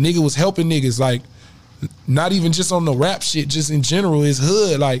 The nigga was helping niggas, like, not even just on the rap shit, just in general, his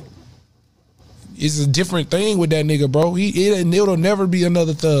hood. Like, it's a different thing with that nigga, bro. It'll never be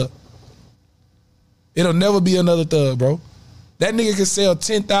another Thug. It'll never be another Thug, bro. That nigga can sell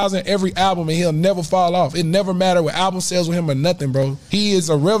 10,000 every album and he'll never fall off. It never matter what album sales with him or nothing, bro. He is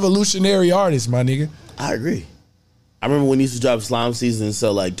a revolutionary artist, my nigga. I agree. I remember when he used to drop Slime Season and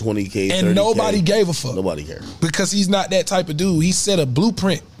sell like 20K, and 30K. Nobody gave a fuck. Nobody cared. Because he's not that type of dude. He set a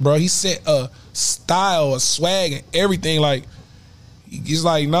blueprint, bro. He set a style, a swag, and everything. Like, he's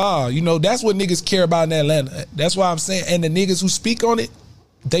like, nah, you know, that's what niggas care about in Atlanta. That's why I'm saying, and the niggas who speak on it,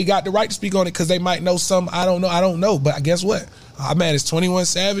 they got the right to speak on it because they might know something I don't know. But guess what? I'm mad as 21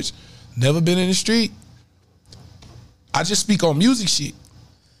 Savage, never been in the street. I just speak on music shit.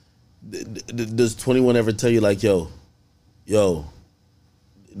 Does 21 ever tell you like, yo,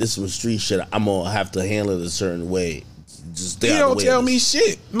 this is some street shit, I'm gonna have to handle it a certain way? Just stay out the way. He don't tell me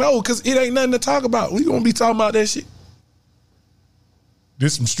shit. No, because it ain't nothing to talk about. We gonna be talking about that shit.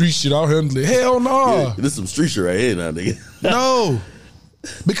 This some street shit, I'll handle it. Hell no. Yeah, this some street shit right here now, nigga. No.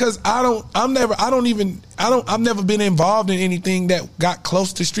 Because I've never been involved in anything that got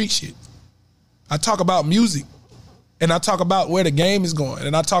close to street shit. I talk about music and I talk about where the game is going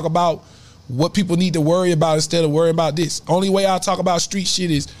and I talk about what people need to worry about instead of worrying about this. Only way I talk about street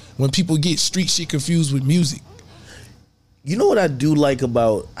shit is when people get street shit confused with music. You know what I do like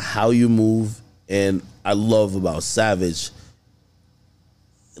about how you move and I love about Savage?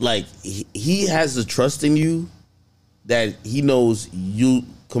 like he has the trust in you that he knows you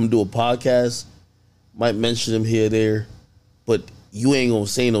come do a podcast, might mention him here or there, but you ain't gonna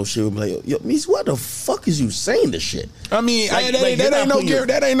say no shit. Like, yo, Meezy, what the fuck is you saying this shit? I mean, that ain't no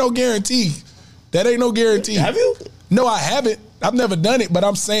guarantee. That ain't no guarantee. Have you? No, I haven't. I've never done it, but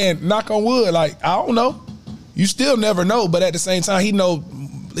I'm saying, knock on wood, like, I don't know. You still never know, but at the same time, he know,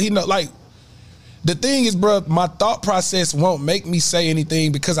 like, the thing is, bro, my thought process won't make me say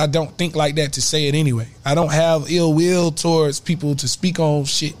anything because I don't think like that to say it anyway. I don't have ill will towards people to speak on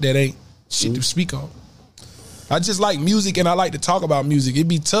shit that ain't shit to speak on. I just like music and I like to talk about music. It'd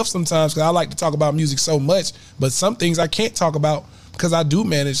be tough sometimes because I like to talk about music so much, but some things I can't talk about because I do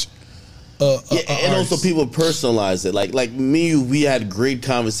manage. And also people personalize it. Like me, we had great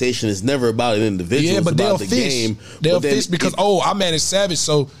conversation. It's never about an individual. Yeah, but it's about they'll the fish. game. They'll fish because I manage Savage,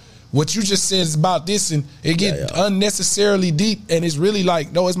 so what you just said is about this, and it get unnecessarily deep, and it's really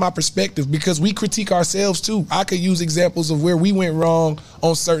like, no, it's my perspective because we critique ourselves too. I could use examples of where we went wrong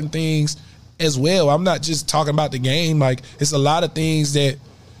on certain things as well. I'm not just talking about the game. Like, it's a lot of things that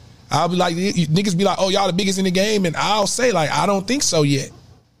I'll be like, niggas be like, oh, y'all the biggest in the game, and I'll say like, I don't think so yet.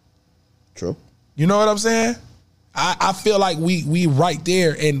 True. You know what I'm saying? I feel like we right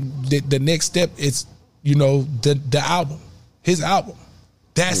there, and the next step is, you know, the album, his album.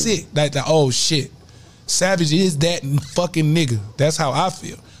 That's it. Like, oh shit, Savage is that fucking nigga. That's how I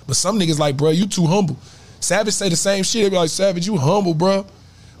feel. But some niggas like, bro, you too humble. Savage say the same shit. They be like, Savage, you humble, bro.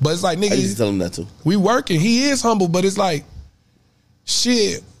 But it's like, nigga, I used to tell him that too. We working. He is humble, but it's like,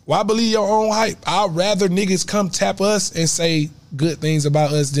 shit, why believe your own hype? I'd rather niggas come tap us and say good things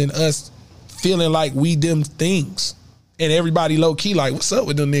about us than us feeling like we them things. And everybody low key like, what's up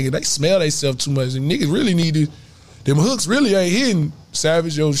with them niggas? They smell themselves too much. And niggas really need to, them hooks really ain't hitting.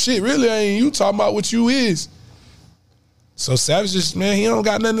 Savage, your shit really ain't you talking about what you is. So Savage just, man, he don't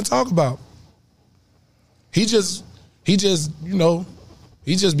got nothing to talk about. He just, you know,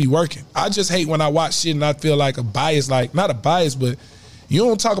 he just be working. I just hate when I watch shit and I feel like a bias, like, not a bias, but you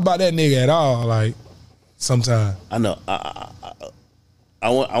don't talk about that nigga at all, like, sometimes. I know. I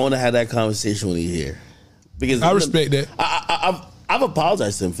want to have that conversation with you here. Because I respect that. I've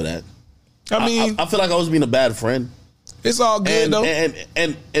apologized to him for that. I mean, I feel like I was being a bad friend. It's all good though.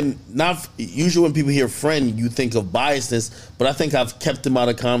 And not usually when people hear friend, you think of biasness, but I think I've kept him out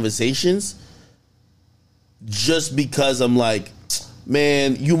of conversations just because I'm like,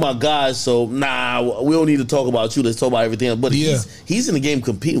 man, you my guy, so nah, we don't need to talk about you. Let's talk about everything else. But he's in the game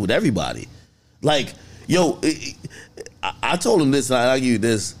competing with everybody. Like, yo, I told him this, and I'll give you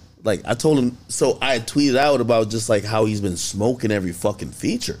this. Like, I told him, so I tweeted out about just like how he's been smoking every fucking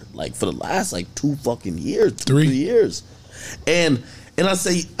feature, like for the last like 2 fucking years, 3 years. And I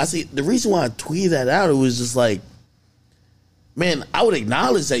say the reason why I tweeted that out, it was just like, man, I would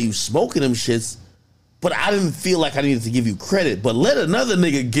acknowledge that you smoking them shits, but I didn't feel like I needed to give you credit. But let another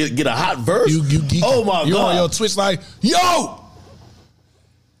nigga get a hot verse. You oh my you God. On your Twitch like, yo,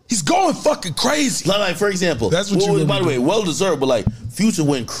 he's going fucking crazy. Like for example, that's what you. By the way, well deserved, but like Future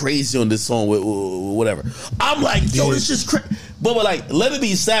went crazy on this song with whatever. I'm like, yo, this is crazy. But like, Let It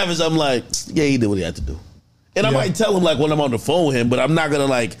Be Savage, I'm like, yeah, he did what he had to do. And I might tell him like when I'm on the phone with him, but I'm not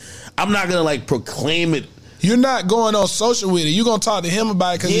gonna proclaim it. You're not going on social with it. You're gonna talk to him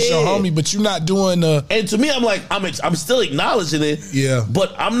about it because it's your homie, but you're not doing the. And to me, I'm like, I'm still acknowledging it. Yeah.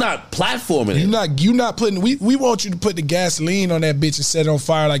 But I'm not platforming it. You're not putting. We want you to put the gasoline on that bitch and set it on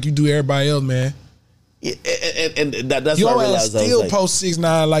fire like you do everybody else, man. Yeah, and that's your what I ass realized. still post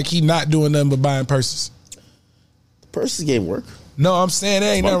 6ix9ine like he not doing nothing but buying purses. The purses game work. No, I'm saying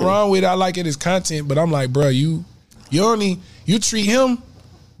there ain't nothing wrong with it. I like it as content, but I'm like, bro, you treat him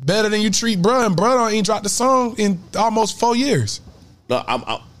better than you treat bro, and bro ain't dropped the song in almost 4 years. No,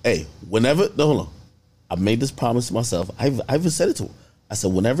 hold on. I made this promise to myself. I even said it to him. I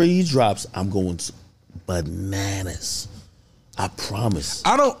said, whenever he drops, I'm going bananas. I promise.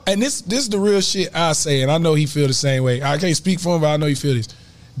 I don't, and this is the real shit I say, and I know he feel the same way. I can't speak for him, but I know he feel this.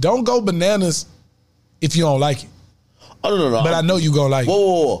 Don't go bananas if you don't like it. Oh, no. But I know you gonna like it.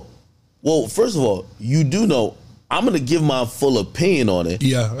 Whoa. Well, first of all, you do know I'm gonna give my full opinion on it.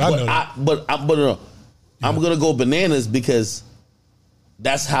 Yeah, I know that. But no. Yeah. I'm gonna go bananas because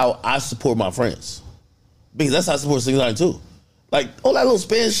that's how I support my friends. Because that's how I support 6ix9ine too. Like, all that little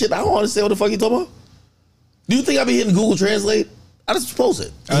Spanish shit, I don't understand what the fuck you talking about. Do you think I be hitting Google Translate? I just post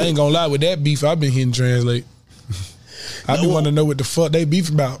it. I ain't gonna lie, with that beef, I've been hitting Translate. I be wanting to know what the fuck they beef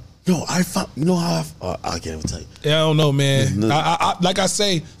about. Yo, I found, you know how I can't even tell you. Yeah, I don't know, man. I like I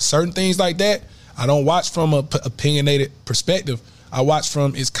say, certain things like that, I don't watch from a opinionated perspective. I watch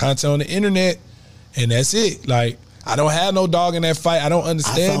from it's content on the internet, and that's it. Like, I don't have no dog in that fight. I don't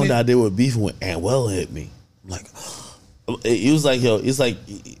understand I found it. out they were beefing when Anwell hit me. I'm like, he was like, yo, it's like,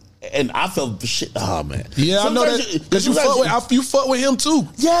 and I felt shit. Oh man, Yeah, I know that because you fuck with him too.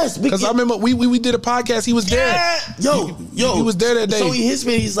 Yes, because I remember we did a podcast. He was there. Yo, he was there that day. So he hits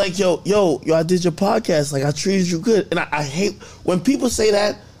me. And he's like, yo, I did your podcast. Like I treated you good, and I hate when people say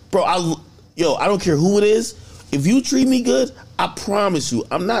that, bro. I don't care who it is. If you treat me good, I promise you,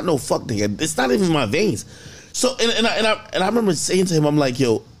 I'm not no fuck nigga. It's not even in my veins. So and I remember saying to him, I'm like,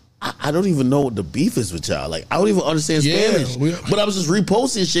 yo, I don't even know what the beef is with y'all. Like I don't even understand Spanish, but I was just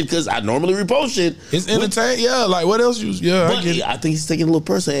reposting shit because I normally repost shit. It's entertaining, yeah. Like what else? I get it. I think he's taking a little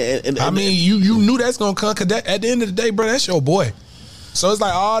personal. And I mean, you knew that's gonna come. Cause at the end of the day, bro, that's your boy. So it's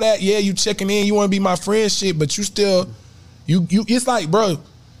like all that. Yeah, you checking in. You want to be my friend, shit. But you still, you. It's like, bro.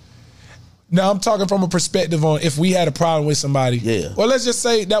 Now I'm talking from a perspective on if we had a problem with somebody. Yeah. Well, let's just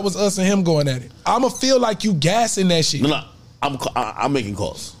say that was us and him going at it. I'ma feel like you gassing that shit. No, I'm making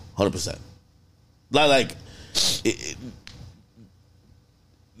calls, 100%.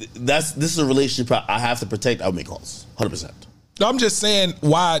 This is a relationship I have to protect. I'll make calls, 100%. I'm just saying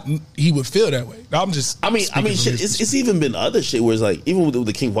why he would feel that way. I mean, shit. It's even been other shit where it's like even with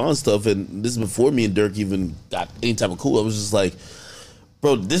the King Von stuff, and this is before me and Dirk even got any type of cool. I was just like,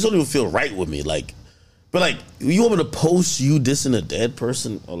 bro, this don't even feel right with me. Like, but like, you want me to post you dissing a dead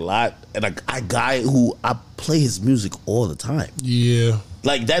person a lot, and a guy who I play his music all the time. Yeah,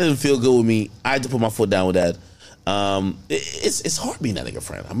 like that didn't feel good with me. I had to put my foot down with that. It's hard being that nigga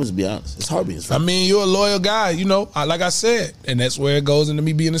friend. I'm just be honest. It's hard being his friend. I mean, you're a loyal guy, you know. Like I said, and that's where it goes into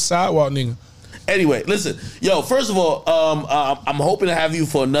me being a sidewalk nigga. Anyway, listen, yo. First of all, I'm hoping to have you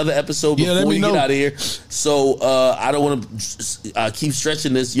for another episode before you get out of here. So I don't want to keep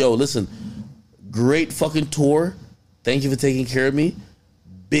stretching this. Yo, listen, great fucking tour. Thank you for taking care of me.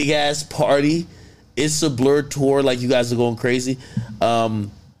 Big ass party. It's a blurred tour. Like you guys are going crazy.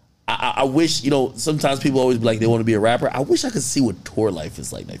 I wish, sometimes people always be like they want to be a rapper. I wish I could see what tour life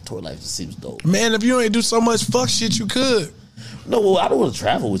is like. Like tour life just seems dope. Man, if you ain't do so much fuck shit, you could. No, well, I don't want to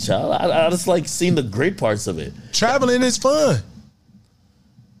travel with y'all. I just like seeing the great parts of it. Traveling is fun.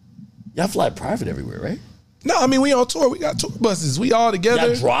 Y'all fly private everywhere, right? No, I mean, we on tour. We got tour buses. We all together.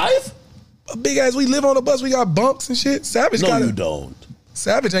 Y'all drive? A big ass, we live on a bus. We got bunks and shit. Savage got you don't.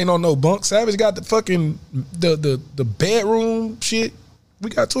 Savage ain't on no bunk. Savage got the fucking, the bedroom shit. We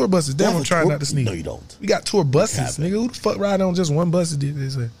got tour buses. Damn, I'm trying not to sneeze. No, you don't. We got tour buses, nigga. Who the fuck ride on just one bus? Did they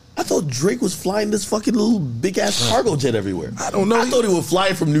say? I thought Drake was flying this fucking little big ass cargo jet everywhere. I don't know. I thought he would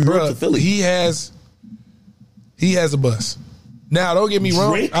fly from New York to Philly. He has a bus. Now, don't get me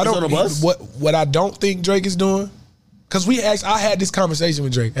wrong. Drake is on a bus? What I don't think Drake is doing, because I had this conversation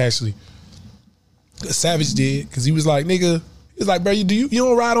with Drake actually. Savage did, because he was like, nigga, he was like, bro, you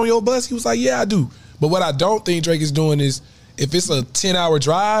don't ride on your bus? He was like, yeah, I do. But what I don't think Drake is doing is, if it's a 10-hour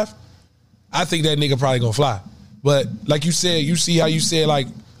drive, I think that nigga probably gonna fly. But like you said, you see how you said like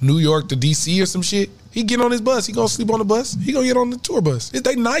New York to DC or some shit. He get on his bus. He gonna sleep on the bus. He gonna get on the tour bus.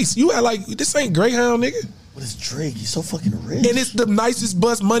 They nice. You act like this ain't Greyhound, nigga. But it's Drake. He's so fucking rich. And it's the nicest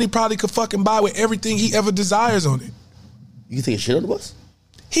bus money probably could fucking buy with everything he ever desires on it. You think shit on the bus?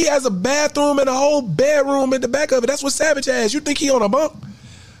 He has a bathroom and a whole bedroom in the back of it. That's what Savage has. You think he on a bunk?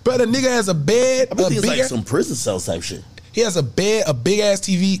 But the nigga has a bed. I think it's like some prison cell type shit. He has a bed, a big ass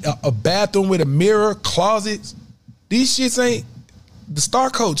TV, a bathroom with a mirror, closets. These shits ain't the star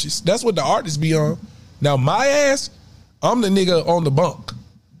coaches. That's what the artists be on. Now my ass, I'm the nigga on the bunk.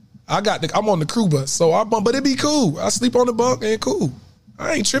 I'm on the crew bus, so but it be cool. I sleep on the bunk and cool.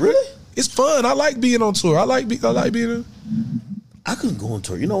 I ain't tripping. Really? It's fun. I like being on tour. I like being on. I couldn't go on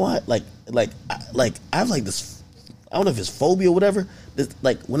tour. You know what? Like I have like this. I don't know if it's phobia or whatever.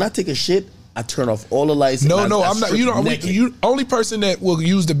 Like when I take a shit, I turn off all the lights. No, I'm not. You only person that will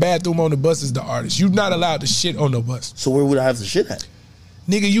use the bathroom on the bus is the artist. You're not allowed to shit on the bus. So where would I have to shit at?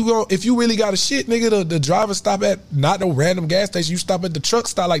 Nigga, if you really got a shit, nigga, the driver stop at not no random gas station. You stop at the truck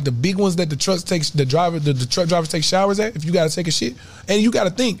stop, like the big ones that the truck drivers take showers at. If you got to take a shit, and you got to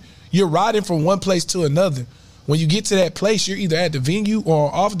think, you're riding from one place to another. When you get to that place, you're either at the venue or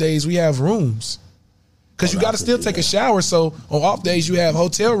on off days we have rooms. Because you got to still take a shower. So on off days, you have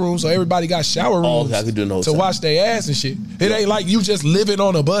hotel rooms. So everybody got shower rooms I could do no to wash their ass and shit. It ain't like you just living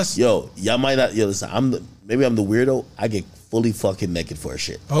on a bus. Yo, y'all might not. Yo, listen, maybe I'm the weirdo. I get fully fucking naked for a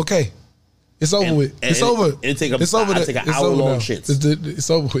shit. Okay. It's over with. It's over. I take an hour long shits. It's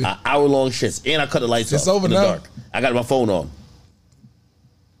over with. An hour long shits. And I cut the lights off. It's over in the now. dark. I got my phone on.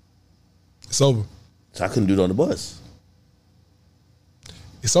 It's over. So I couldn't do it on the bus.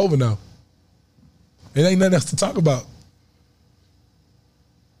 It's over now. It ain't nothing else to talk about.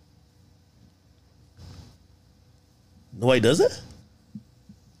 Nobody does it?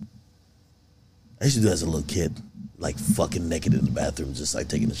 I used to do that as a little kid. Like fucking naked in the bathroom, just like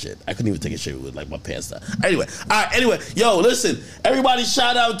taking a shit. I couldn't even take a shit with like my pants down. Anyway, all right, yo, listen. Everybody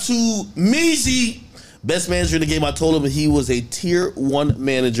shout out to Meezy. Best manager in the game. I told him he was a tier 1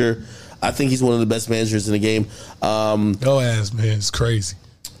 manager. I think he's one of the best managers in the game. Go ass, man. It's crazy.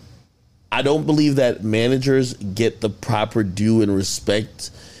 I don't believe that managers get the proper due and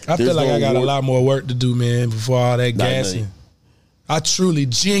respect. I feel like I got a lot more work to do, man, before all that gassing. I truly,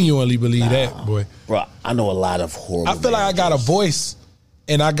 genuinely believe that, boy. Bro, I know a lot of horrible I feel like I got a voice,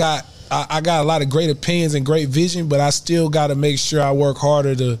 and I got a lot of great opinions and great vision, but I still got to make sure I work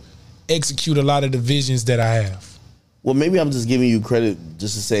harder to execute a lot of the visions that I have. Well, maybe I'm just giving you credit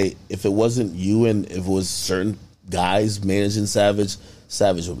just to say if it wasn't you and if it was certain guys managing Savage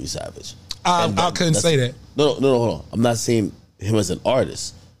would be Savage. I couldn't say that. No, hold on. I'm not saying him as an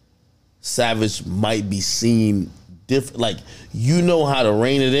artist. Savage might be seen different. Like, you know how to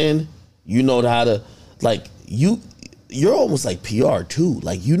rein it in. You know how to, like, you're almost like PR too.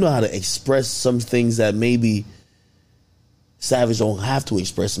 Like, you know how to express some things that maybe Savage don't have to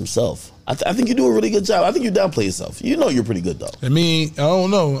express himself. I think you do a really good job. I think you downplay yourself. You know you're pretty good though. I mean, I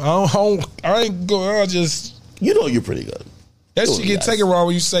don't know. I ain't go. You know you're pretty good. That shit get taken wrong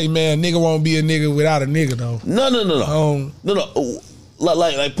when you say, man, nigga won't be a nigga without a nigga though. No. No.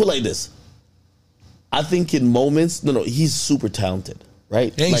 Like put like this. I think in moments, he's super talented,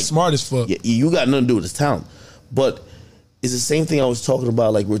 right? And he's smart as fuck. Yeah, you got nothing to do with his talent. But it's the same thing I was talking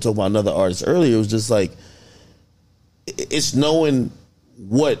about, like we were talking about another artist earlier. It was just like, it's knowing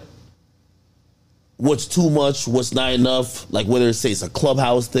what's too much, what's not enough, like whether it's a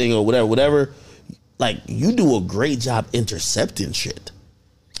clubhouse thing or whatever. Like, you do a great job intercepting shit.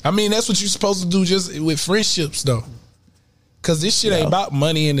 I mean, that's what you're supposed to do just with friendships, though. Because this shit ain't about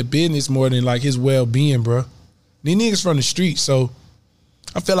money in the business more than, like, his well-being, bro. These niggas from the street, so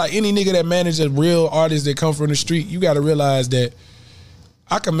I feel like any nigga that manages a real artist that come from the street, you got to realize that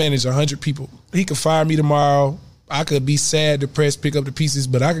I can manage 100 people. He could fire me tomorrow. I could be sad, depressed, pick up the pieces,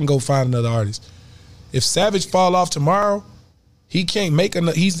 but I can go find another artist. If Savage fall off tomorrow, he can't make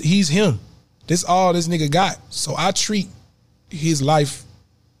another. He's him. This all this nigga got. So I treat his life,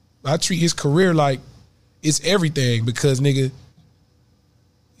 I treat his career like it's everything because, nigga,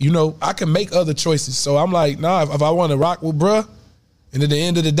 I can make other choices. So I'm like, nah, if I want to rock with bruh, and at the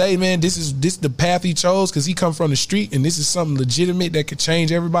end of the day, man, this the path he chose because he come from the street and this is something legitimate that could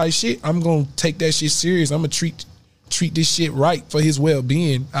change everybody's shit. I'm going to take that shit serious. I'm going to treat this shit right for his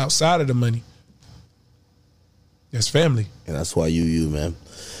well-being outside of the money. That's family. And that's why you, man.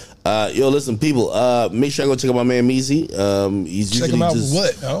 Yo, listen, people, make sure I go check out my man Meezy. He's check him out for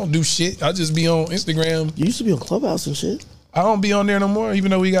what? I don't do shit. I just be on Instagram. You used to be on Clubhouse and shit. I don't be on there no more,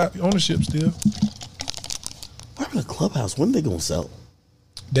 even though we got ownership still. What happened to Clubhouse? When they gonna sell?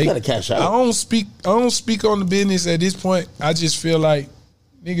 They gotta cash out. I don't speak on the business at this point. I just feel like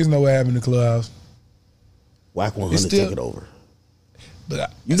niggas know what happened to Clubhouse. Whack 100 took it over.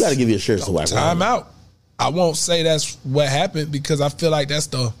 But you gotta give your shares to Whack 100. Time out. I won't say that's what happened because I feel like that's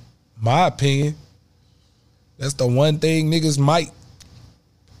my opinion. That's the one thing niggas might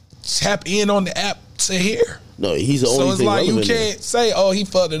tap in on the app to hear. No, he's the only thing. So it's like you can't say, oh, he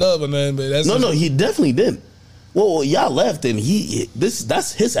fucked it up or nothing. But that's no, he definitely didn't. Well, y'all left and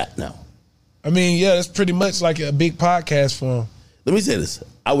that's his app now. I mean, yeah, that's pretty much like a big podcast for him. Let me say this: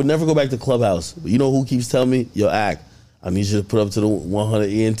 I would never go back to Clubhouse. But you know who keeps telling me, "Yo, Act, I need you to put up to the 100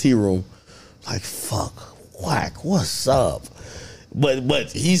 ENT room." Like, fuck, Whack, what's up?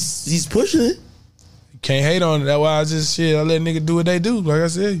 But he's pushing it. You can't hate on it. That's why I let nigga do what they do. Like I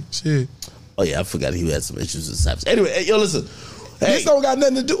said, shit. Oh yeah, I forgot he had some issues with Saps. Anyway, hey, yo, listen. This don't got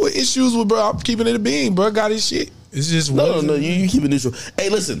nothing to do with issues with bro. I'm keeping it a being, bro. Got his shit. It's just no. You keep it neutral. Hey,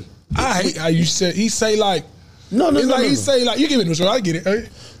 listen. I hate how you say. He say like no. He say like you give it neutral. I get it. Right?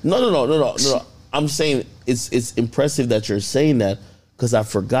 No. I'm saying it's impressive that you're saying that because I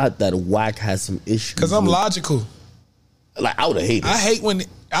forgot that Whack has some issues. Because I'm logical. Like I would have hated. I hate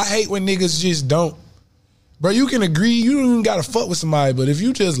when niggas just don't. Bro, you can agree. You don't even gotta fuck with somebody, but if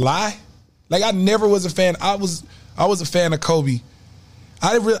you just lie, like I never was a fan. I was a fan of Kobe.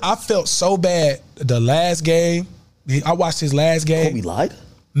 I felt so bad the last game. I watched his last game. Kobe lied?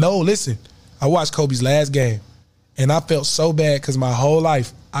 No, listen. I watched Kobe's last game, and I felt so bad because my whole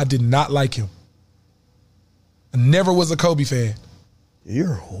life I did not like him. I never was a Kobe fan.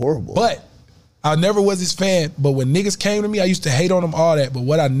 You're horrible. But I never was his fan. But when niggas came to me, I used to hate on him, all that. But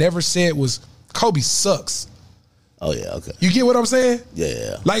what I never said was, Kobe sucks. Oh, yeah, okay. You get what I'm saying?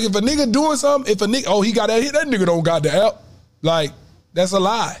 Yeah. Like, if a nigga doing something, he got that hit, that nigga don't got the app. Like, that's a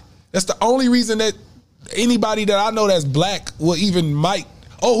lie. That's the only reason that anybody that I know that's black will even might.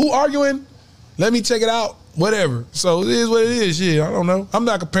 Oh, who arguing? Let me check it out. Whatever. So it is what it is. Shit, I don't know. I'm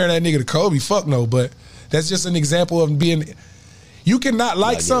not comparing that nigga to Kobe. Fuck no. But that's just an example of being. You cannot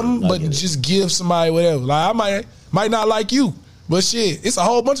like something, but just give somebody whatever. Like I might not like you, but shit, it's a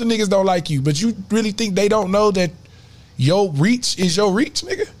whole bunch of niggas don't like you. But you really think they don't know that your reach is your reach,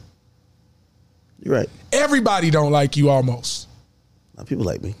 nigga? You're right. Everybody don't like you almost. Now people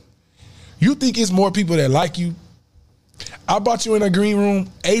like me. You think it's more people that like you? I brought you in a green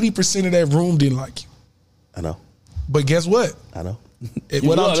room. 80% of that room didn't like you. I know. But guess what? I know.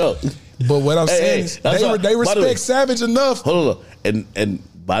 But what I'm saying is they respect Savage enough. Hold on.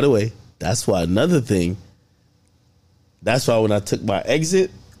 And by the way, that's why another thing. That's why when I took my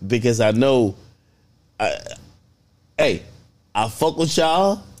exit, because I know, I fuck with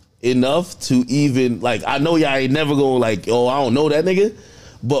y'all enough to even like. I know y'all ain't never gonna like. Oh, I don't know that nigga.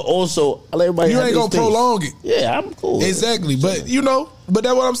 But also, I let everybody. You ain't gonna prolong it. Yeah, I'm cool. Exactly, but but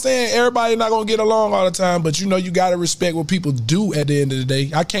that's what I'm saying. Everybody not gonna get along all the time, but you gotta respect what people do at the end of the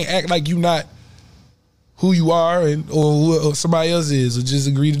day. I can't act like you not who you are or who somebody else is, or just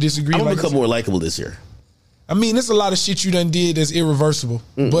agree to disagree. I'm gonna become more likable this year. I mean, there's a lot of shit you done did that's irreversible,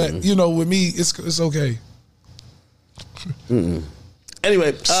 but with me, it's okay.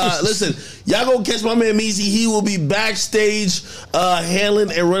 Anyway, listen, y'all gonna catch my man Meezy. He will be backstage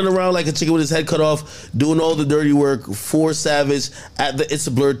handling and running around like a chicken with his head cut off, doing all the dirty work for Savage at the It's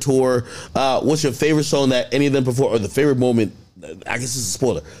a Blur tour. What's your favorite song that any of them perform, or the favorite moment? I guess it's a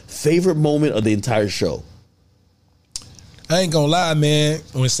spoiler. Favorite moment of the entire show? I ain't gonna lie, man.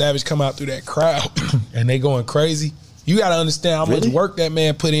 When Savage come out through that crowd and they going crazy, you gotta understand how much work that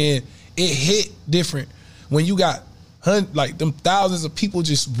man put in. It hit different when you got like them thousands of people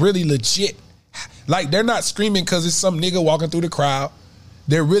just really legit. Like they're not screaming because it's some nigga walking through the crowd.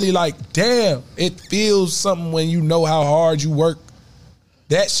 They're really like, damn, it feels something when you know how hard you work.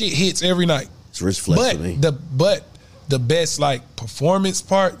 That shit hits every night. It's Rich Flex for me. But the best like performance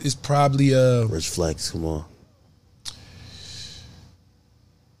part is probably Rich Flex, come on.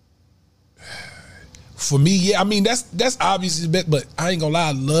 For me, yeah, I mean that's obviously the best, but I ain't gonna lie,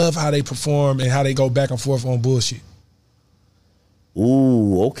 I love how they perform and how they go back and forth on bullshit.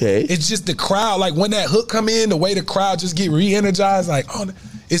 Ooh, okay. It's just the crowd, like when that hook come in, the way the crowd just get re-energized, like, oh,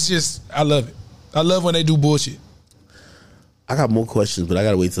 it's just, I love it. I love when they do bullshit. I got more questions, but I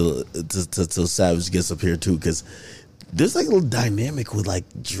gotta wait till Savage gets up here too, because there's like a little dynamic with like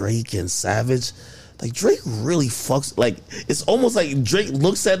Drake and Savage. Like Drake really fucks, like it's almost like Drake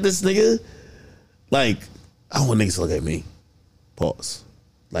looks at this nigga like, I don't want niggas to look at me. Pause.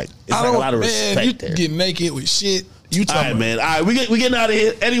 Like it's like a lot of respect you there. Get naked with shit. You talking all right, man. All right, we getting out of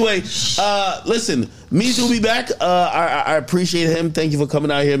here. Anyway, listen, Meezy will be back. I appreciate him. Thank you for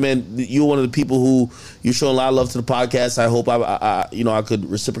coming out here, man. You're one of the people who you're showing a lot of love to the podcast. I hope I could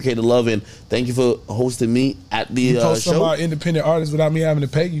reciprocate the love, and thank you for hosting me at the post show. Some of our independent artists without me having to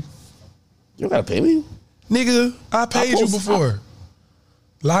pay you. You don't gotta pay me, nigga. I paid you before.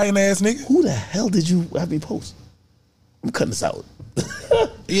 Lying ass nigga. Who the hell did you have me post? I'm cutting this out.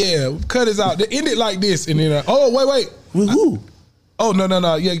 Yeah, cut this out. They end it like this, and then wait. With who?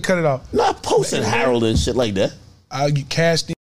 No. Yeah, you cut it off. Not posting Harold and shit like that. You cashed in.